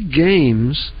had big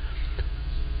games.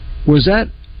 Was that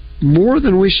more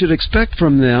than we should expect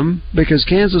from them because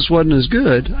Kansas wasn't as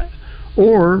good?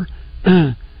 Or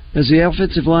has the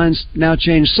offensive line's now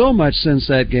changed so much since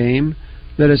that game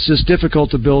that it's just difficult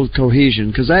to build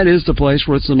cohesion? Because that is the place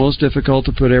where it's the most difficult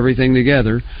to put everything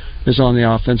together, is on the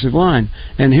offensive line.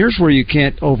 And here's where you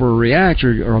can't overreact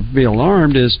or be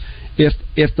alarmed is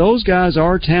if those guys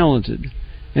are talented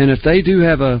and if they do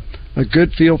have a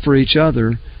good feel for each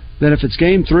other, then if it's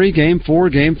game 3, game 4,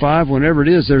 game 5, whenever it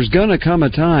is, there's going to come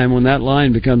a time when that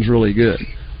line becomes really good.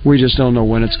 We just don't know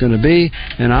when it's going to be,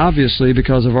 and obviously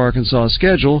because of Arkansas's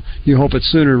schedule, you hope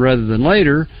it's sooner rather than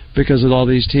later because of all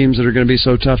these teams that are going to be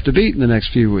so tough to beat in the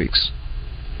next few weeks.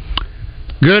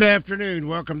 Good afternoon.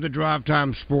 Welcome to Drive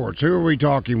Time Sports. Who are we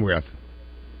talking with?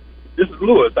 This is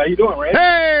Lewis. How you doing, Randy?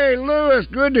 Hey, Lewis.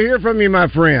 Good to hear from you, my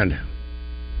friend.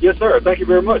 Yes, sir. Thank you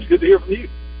very much. Good to hear from you.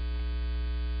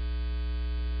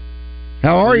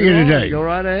 How are you today? Go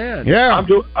right ahead. Yeah,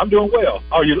 I'm doing well.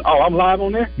 I'm live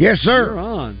on there? Yes, sir. You're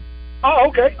on. Oh,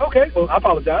 okay. Well, I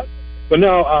apologize, but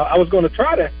no, I was going to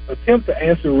try to attempt to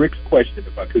answer Rick's question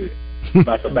if I could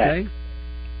about the back. Okay.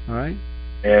 All right.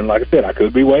 And like I said, I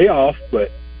could be way off, but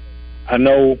I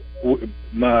know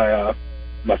my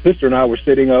sister and I were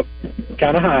sitting up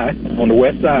kind of high on the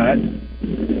west side,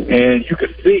 and you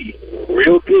could see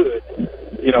real good,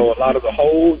 a lot of the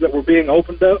holes that were being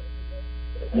opened up.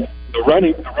 The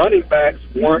running backs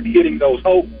weren't hitting those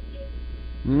holes.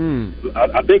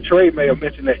 I think Trey may have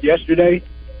mentioned that yesterday,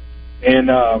 and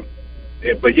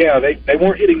but yeah, they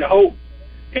weren't hitting the holes.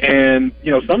 And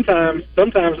sometimes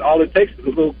all it takes is a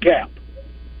little gap,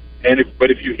 but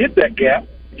if you hit that gap,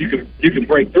 you can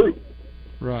break through.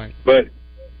 Right. But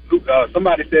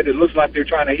somebody said it looks like they're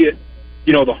trying to hit,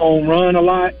 the home run a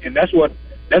lot, and that's what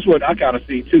I kind of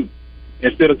see too.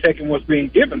 Instead of taking what's being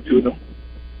given to them,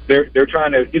 they're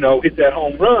trying to hit that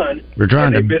home run. They're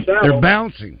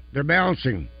bouncing. They're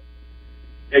bouncing.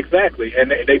 Exactly,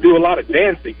 and they do a lot of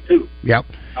dancing too. Yep.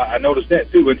 I noticed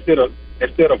that too. Instead of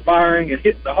firing and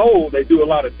hitting the hole, they do a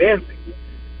lot of dancing.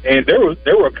 And there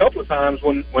were a couple of times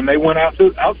when they went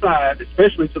outside,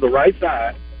 especially to the right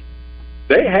side,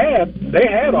 they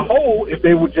had a hole if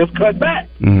they would just cut back.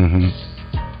 Mm-hmm.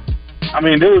 I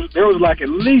mean, there was like at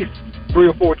least 3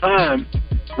 or 4 times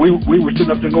we were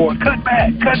sitting up there going, cut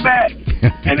back,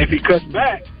 and if he cuts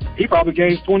back, he probably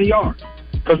gains 20 yards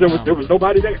because there was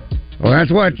nobody there. Well,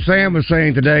 that's what Sam was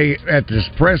saying today at this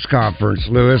press conference,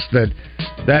 Lewis, that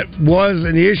was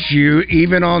an issue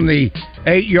even on the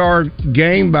 8-yard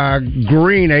game by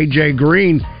A.J.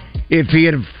 Green. If he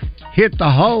had hit the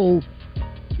hole,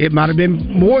 it might have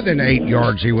been more than 8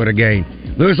 yards he would have gained.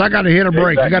 Lewis, I got to hit a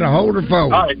break. Exactly. You got to hold or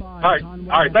fold. All right.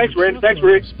 Thanks, Rick.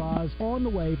 Spas on the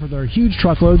way for their huge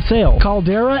truckload sale.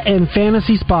 Caldera and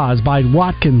Fantasy Spas by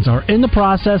Watkins are in the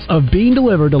process of being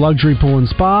delivered to Luxury Pool and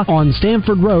Spa on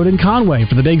Stanford Road in Conway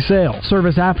for the big sale.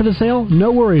 Service after the sale?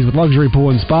 No worries with Luxury Pool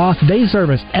and Spa. They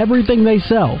service everything they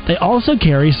sell. They also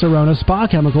carry Serona Spa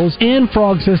chemicals and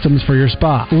frog systems for your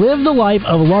spa. Live the life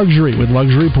of luxury with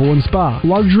Luxury Pool and Spa.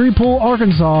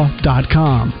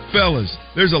 LuxuryPoolArkansas.com. Fellas,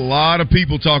 there's a lot of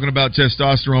people talking about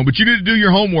testosterone, but you need to do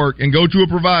your homework and go to a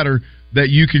provider that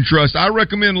you can trust. I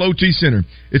recommend Low T Center.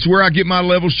 It's where I get my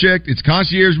levels checked. It's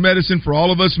concierge medicine for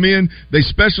all of us men. They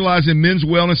specialize in men's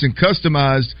wellness and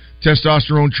customized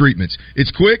testosterone treatments.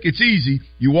 It's quick, it's easy.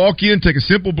 You walk in, take a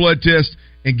simple blood test,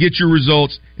 and get your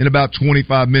results in about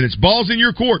 25 minutes. Ball's in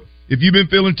your court. If you've been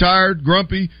feeling tired,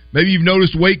 grumpy, maybe you've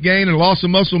noticed weight gain and loss of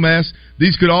muscle mass,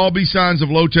 these could all be signs of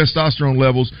low testosterone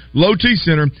levels. Low T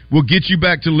Center will get you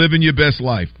back to living your best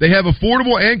life. They have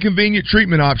affordable and convenient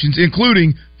treatment options,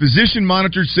 including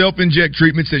physician-monitored self-inject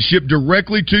treatments that ship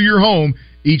directly to your home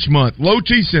each month. Low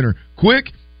T Center,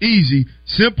 quick, easy,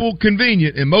 simple,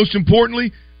 convenient, and most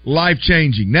importantly,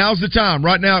 life-changing. Now's the time.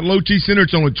 Right now at Low T Center,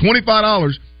 it's only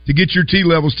 $25 to get your T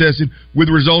levels tested with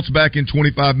results back in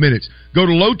 25 minutes. Go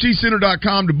to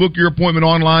lowtcenter.com to book your appointment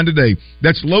online today.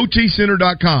 That's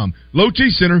lowtcenter.com. Low T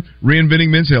Center, reinventing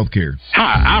men's healthcare.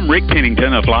 Hi, I'm Rick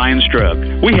Pennington of Lions Drug.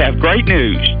 We have great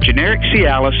news. Generic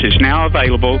Cialis is now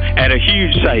available at a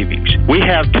huge savings. We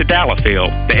have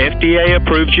Tadalafil, the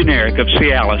FDA-approved generic of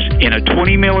Cialis, in a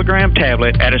 20-milligram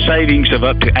tablet at a savings of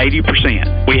up to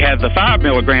 80%. We have the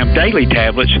 5-milligram daily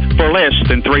tablets for less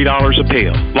than $3 a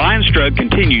pill. Lions Drug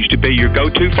continues to be your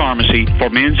go-to pharmacy for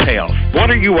men's health.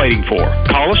 What are you waiting for?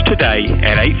 Call us today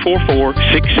at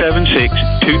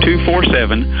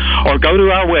 844-676-2247 or go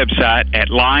to our website at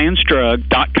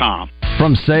lionsdrug.com.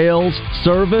 From sales,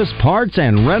 service, parts,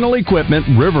 and rental equipment,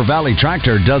 River Valley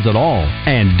Tractor does it all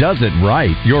and does it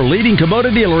right. Your leading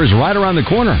Kubota dealer is right around the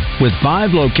corner with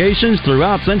 5 locations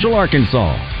throughout Central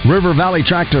Arkansas. River Valley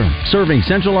Tractor, serving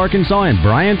Central Arkansas and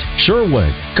Bryant,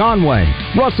 Sherwood, Conway,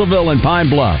 Russellville, and Pine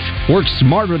Bluff. Work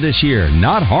smarter this year,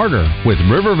 not harder, with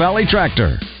River Valley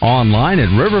Tractor. Online at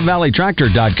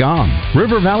rivervalleytractor.com.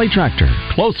 River Valley Tractor,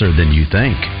 closer than you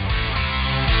think.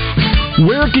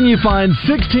 Where can you find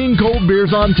 16 cold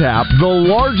beers on tap, the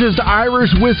largest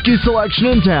Irish whiskey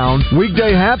selection in town,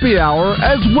 weekday happy hour,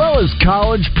 as well as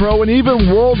college, pro, and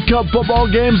even World Cup football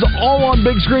games all on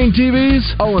big screen TVs?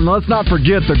 Oh, and let's not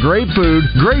forget the great food,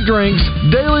 great drinks,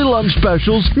 daily lunch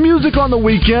specials, music on the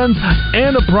weekends,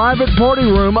 and a private party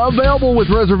room available with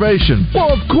reservation.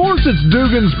 Well, of course it's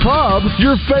Dugan's Pub,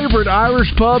 your favorite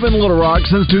Irish pub in Little Rock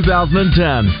since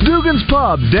 2010. Dugan's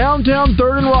Pub, downtown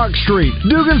 3rd and Rock Street.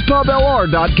 Dugan'sPubLR.com.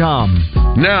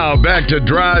 Now back to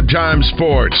Drive Time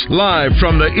Sports, live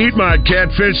from the Eat My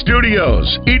Catfish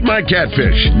studios. Eat My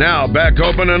Catfish, now back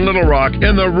open in Little Rock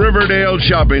in the Riverdale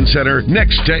Shopping Center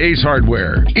next to Ace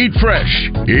Hardware. Eat fresh,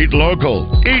 eat local,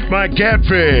 eat my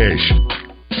catfish.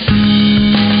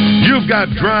 You've got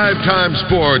Drive Time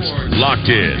Sports locked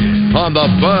in on the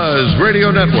Buzz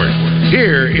Radio Network.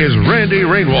 Here is Randy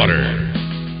Rainwater.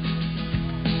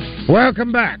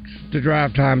 Welcome back to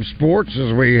Drive Time Sports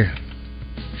as we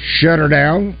shut her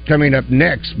down. Coming up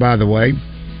next, by the way,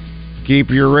 keep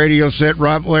your radio set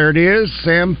right where it is.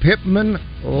 Sam Pittman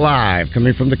live,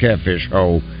 coming from the Catfish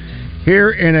Hole,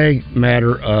 here in a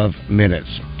matter of minutes.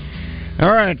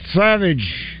 All right,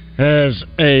 Savage has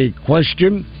a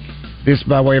question. This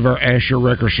by way of our Asher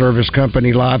Record Service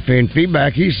Company live fan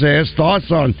feedback. He says,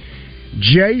 thoughts on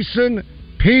Jason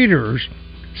Peters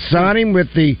signing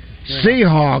with the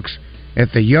Seahawks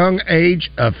at the young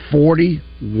age of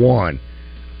 41.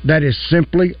 That is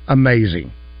simply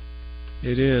amazing.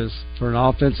 It is for an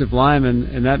offensive lineman,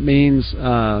 and that means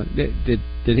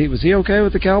was he okay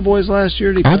with the Cowboys last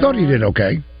year? I thought he did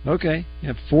okay. Okay,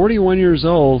 at 41 years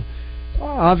old,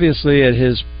 obviously at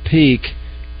his peak,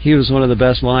 he was one of the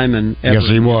best linemen ever. Yes,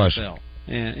 he was. NFL.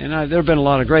 And there have been a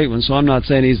lot of great ones, so I'm not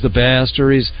saying he's the best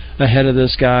or he's ahead of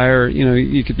this guy, or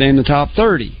you could name the top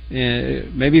 30,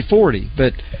 maybe 40,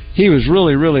 but he was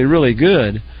really, really, really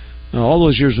good all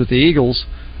those years with the Eagles.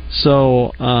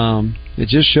 So it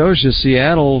just shows you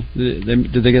Seattle,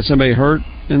 did they get somebody hurt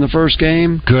in the first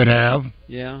game? Could have.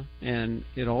 Yeah, and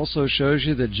it also shows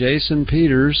you that Jason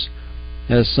Peters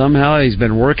has he's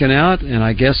been working out, and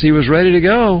I guess he was ready to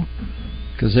go,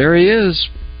 because there he is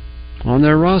on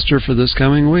their roster for this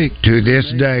coming week. To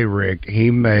this day, Rick, he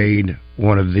made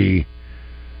one of the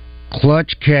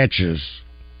clutch catches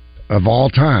of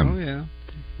all time. Oh, yeah.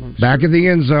 Back of the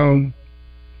end zone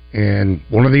in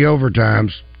one of the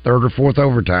overtimes, third or fourth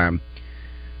overtime,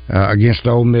 against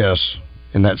Ole Miss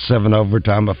in that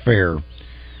 7-overtime affair.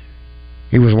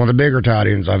 He was one of the bigger tight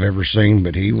ends I've ever seen,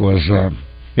 but he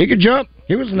could jump.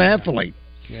 He was an athlete.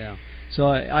 Yeah. So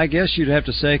I guess you'd have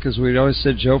to say, because we'd always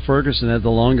said Joe Ferguson had the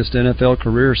longest NFL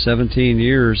career, 17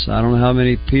 years. I don't know how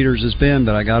many Peters has been,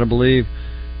 but I got to believe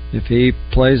if he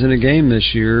plays in a game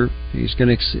this year, he's going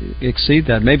to exceed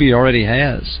that. Maybe he already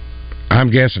has. I'm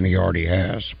guessing he already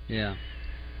has. Yeah.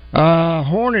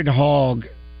 Hornet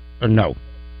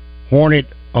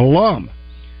alum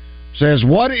says,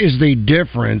 what is the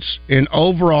difference in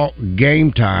overall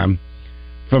game time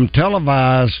from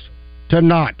televised to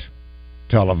not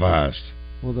televised?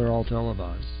 Well, they're all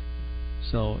televised.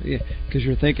 So, because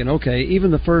you're thinking, okay,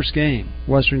 even the first game,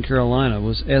 Western Carolina,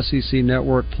 was SEC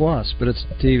Network Plus, but it's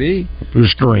TV. It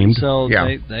was streamed. So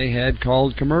yeah. they had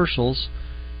called commercials,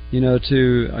 I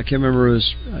can't remember,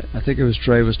 I think it was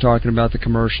Trey was talking about the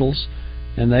commercials,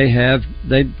 and they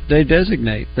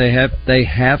designate. They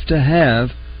have to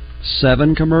have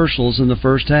 7 commercials in the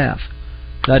first half.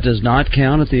 That does not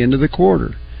count at the end of the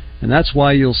quarter. And that's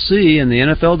why you'll see, and the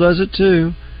NFL does it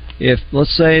too, if,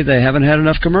 let's say, they haven't had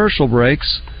enough commercial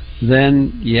breaks,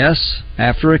 then, yes,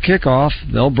 after a kickoff,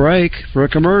 they'll break for a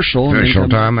commercial. Official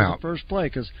timeout. First play,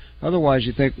 because otherwise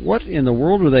you think, what in the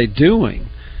world are they doing?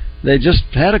 They just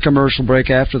had a commercial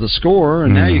break after the score,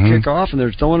 and now you kick off, and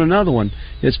they're throwing another one.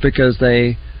 It's because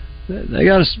they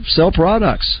got to sell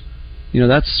products.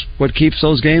 That's what keeps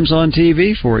those games on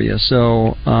TV for you.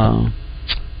 So,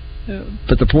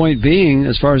 but the point being,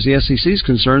 as far as the SEC is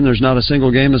concerned, there's not a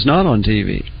single game that's not on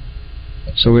TV.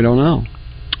 So we don't know.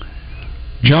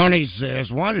 Johnny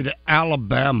says, why did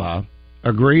Alabama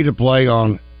agree to play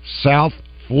on South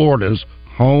Florida's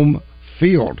home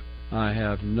field? I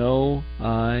have no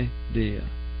idea.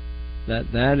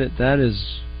 That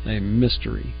is a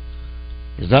mystery.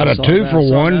 Is that a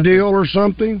 2-for-1 deal or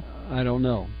something? I don't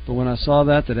know. But when I saw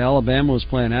that Alabama was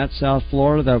playing at South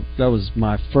Florida, that was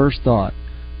my first thought.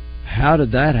 How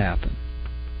did that happen?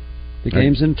 The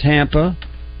game's in Tampa.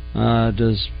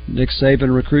 Does Nick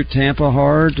Saban recruit Tampa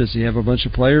hard? Does he have a bunch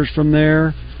of players from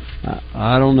there?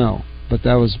 I don't know. But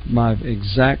that was my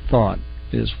exact thought,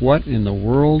 is what in the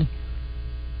world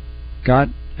got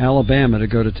Alabama to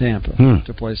go to Tampa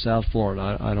to play South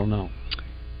Florida? I don't know.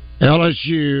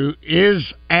 LSU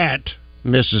is at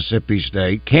Mississippi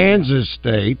State. Kansas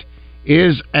State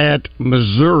is at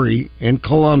Missouri and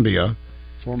Columbia.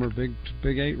 Former Big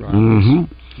 8 rivals.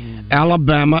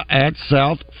 Alabama at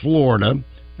South Florida.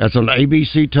 That's on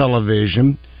ABC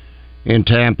television in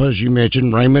Tampa, as you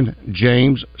mentioned, Raymond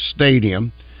James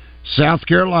Stadium. South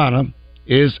Carolina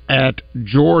is at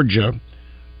Georgia.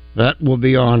 That will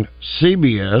be on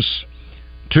CBS,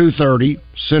 2:30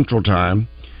 Central Time.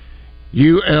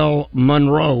 UL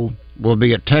Monroe will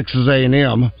be at Texas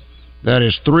A&M. That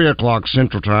is 3 o'clock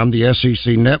Central Time, the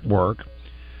SEC Network.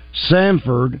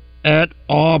 Samford at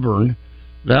Auburn.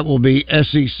 That will be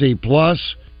SEC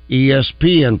Plus,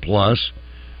 ESPN Plus.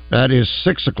 That is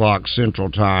 6 o'clock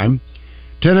Central Time.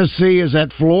 Tennessee is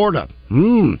at Florida.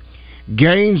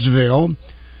 Gainesville,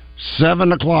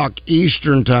 7 o'clock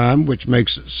Eastern Time, which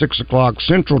makes it 6 o'clock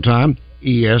Central Time,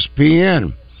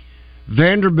 ESPN.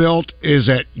 Vanderbilt is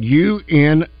at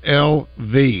UNLV.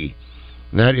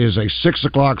 That is a 6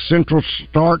 o'clock Central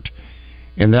start,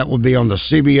 and that will be on the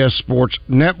CBS Sports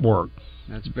Network.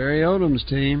 That's Barry Odom's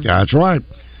team. That's right.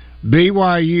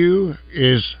 BYU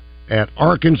is at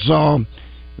Arkansas.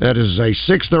 That is a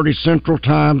 6:30 Central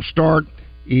Time start,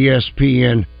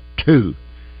 ESPN 2.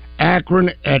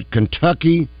 Akron at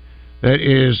Kentucky. That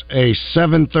is a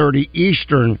 7:30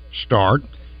 Eastern start,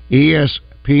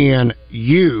 ESPN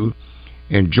U.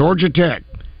 And Georgia Tech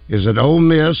is at Ole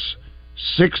Miss,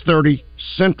 6:30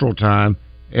 Central Time,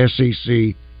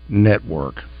 SEC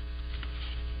Network.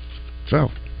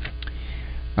 So,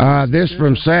 this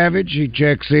from Savage. He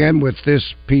checks in with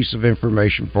this piece of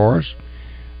information for us.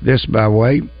 This by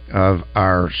way of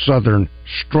our Southern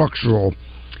Structural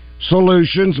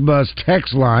Solutions Buzz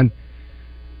text line.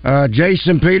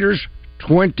 Jason Peters,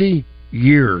 20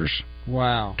 years.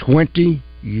 Wow. 20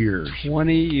 years.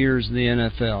 20 years in the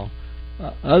NFL.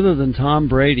 Other than Tom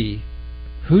Brady,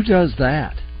 who does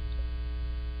that?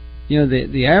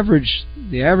 The average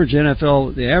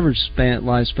NFL, the average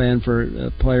lifespan for a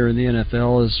player in the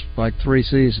NFL is like 3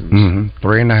 seasons.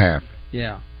 3.5.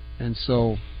 Yeah. And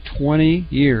so 20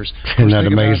 years. Isn't that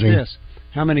amazing? This.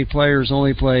 How many players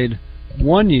only played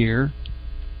 1 year,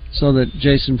 so that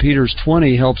Jason Peters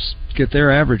 20 helps get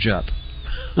their average up?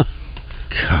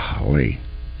 Golly.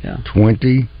 Yeah.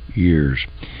 20 years.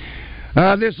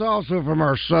 This also from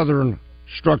our Southern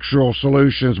Structural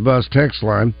Solutions Buzz text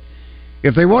line.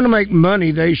 If they want to make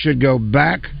money, they should go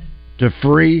back to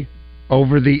free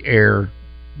over-the-air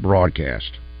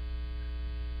broadcast.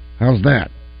 How's that?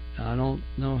 I don't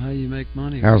know how you make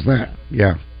money. How's that?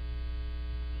 Yeah.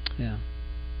 Yeah.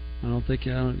 I don't think,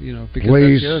 because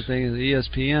Please. that's the other thing. The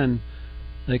ESPN,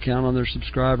 they count on their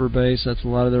subscriber base. That's a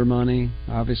lot of their money.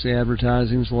 Obviously,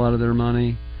 advertising is a lot of their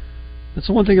money. That's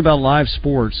the one thing about live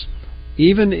sports.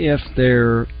 Even if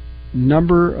their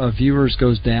number of viewers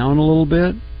goes down a little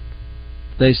bit,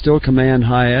 they still command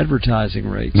high advertising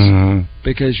rates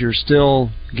because you're still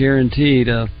guaranteed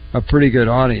a a pretty good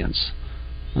audience.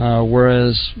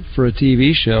 Whereas for a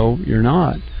TV show, you're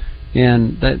not.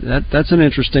 And that's an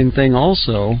interesting thing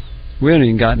also. We haven't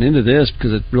even gotten into this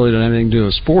because it really doesn't have anything to do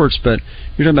with sports, but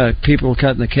you're talking about people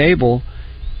cutting the cable.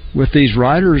 With these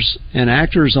writers and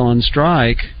actors on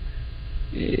strike,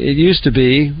 it used to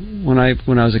be when I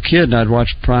was a kid and I'd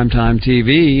watch primetime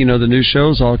TV, the new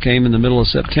shows all came in the middle of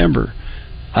September.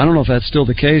 I don't know if that's still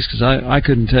the case because I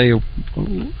couldn't tell you.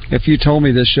 If you told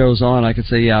me this show's on, I could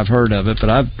say, yeah, I've heard of it, but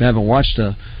I haven't watched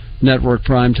a network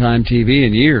primetime TV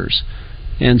in years.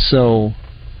 And so,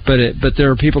 but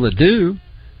there are people that do.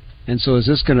 And so is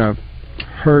this going to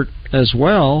hurt as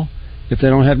well if they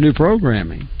don't have new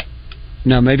programming?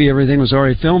 Now, maybe everything was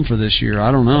already filmed for this year.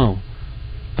 I don't know.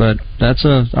 But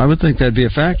I would think that'd be a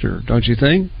factor, don't you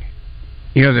think?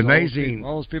 The amazing...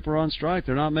 All those people are on strike.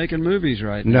 They're not making movies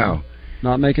right now. No.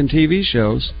 Not making TV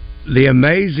shows. The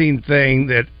amazing thing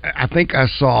that I think I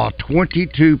saw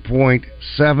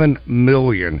 22.7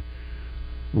 million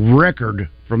record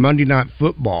for Monday Night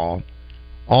Football,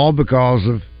 all because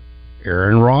of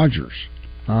Aaron Rodgers.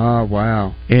 Oh,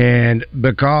 wow. And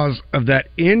because of that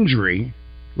injury,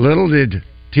 little did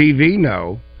TV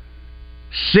know,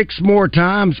 6 more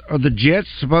times are the Jets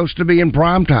supposed to be in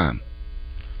primetime.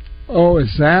 Oh,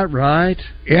 is that right?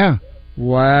 Yeah.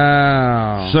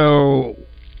 Wow. So,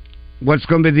 what's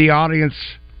going to be the audience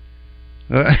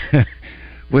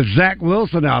with Zach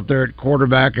Wilson out there at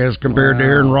quarterback as compared to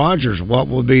Aaron Rodgers? What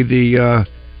will be the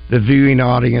viewing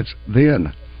audience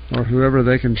then? Or whoever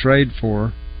they can trade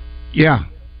for. Yeah.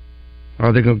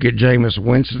 Are they going to get Jameis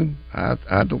Winston? I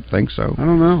don't think so. I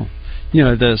don't know.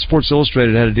 The Sports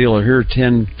Illustrated had a deal of here are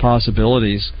 10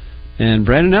 possibilities, and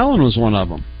Brandon Allen was one of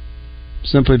them.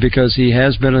 Simply because he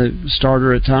has been a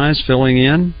starter at times, filling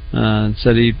in,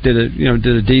 said he did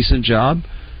a decent job.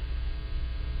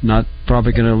 Not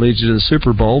probably going to lead you to the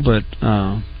Super Bowl, but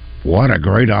what a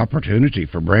great opportunity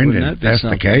for Brandon. If that's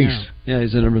the case. Yeah,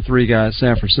 he's the number 3 guy at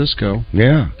San Francisco.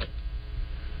 Yeah,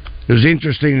 it was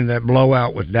interesting in that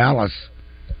blowout with Dallas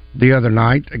the other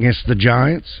night against the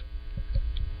Giants.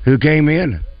 Who came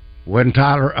in? Wasn't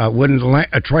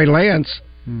Trey Lance?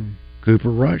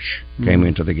 Cooper Rush came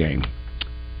into the game.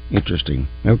 Interesting.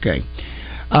 Okay.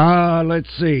 Let's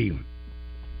see.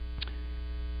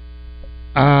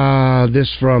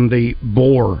 This from the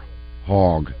Boar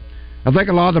Hog. I think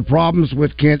a lot of the problems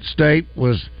with Kent State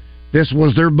was this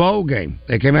was their bowl game.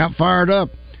 They came out fired up.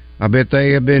 I bet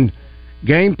they have been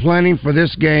game planning for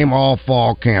this game all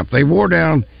fall camp. They wore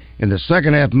down in the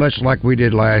second half much like we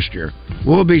did last year.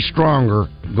 We'll be stronger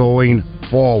going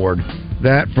forward.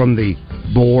 That from the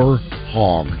Boar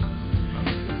Hog.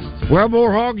 Well,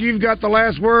 Boar Hog, you've got the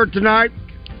last word tonight.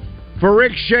 For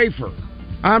Rick Shaeffer,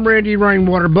 I'm Randy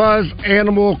Rainwater. Buzz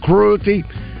Animal Cruelty.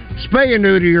 Spay and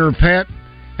neuter your pet.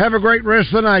 Have a great rest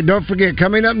of the night. Don't forget,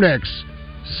 coming up next,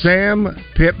 Sam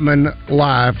Pittman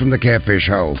live from the Catfish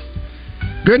Hole.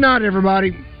 Good night,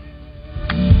 everybody.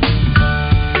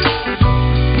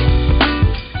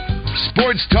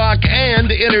 Sports talk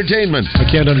and entertainment. I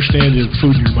can't understand you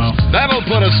food in your mouth. That'll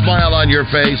put a smile on your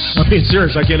face. I'm being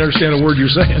serious. I can't understand a word you're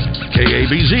saying.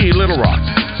 KABZ, Little Rock.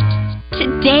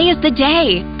 Today is the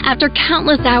day. After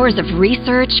countless hours of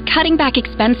research, cutting back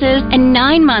expenses, and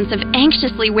 9 months of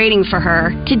anxiously waiting for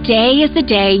her, today is the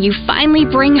day you finally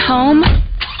bring home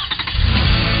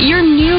your new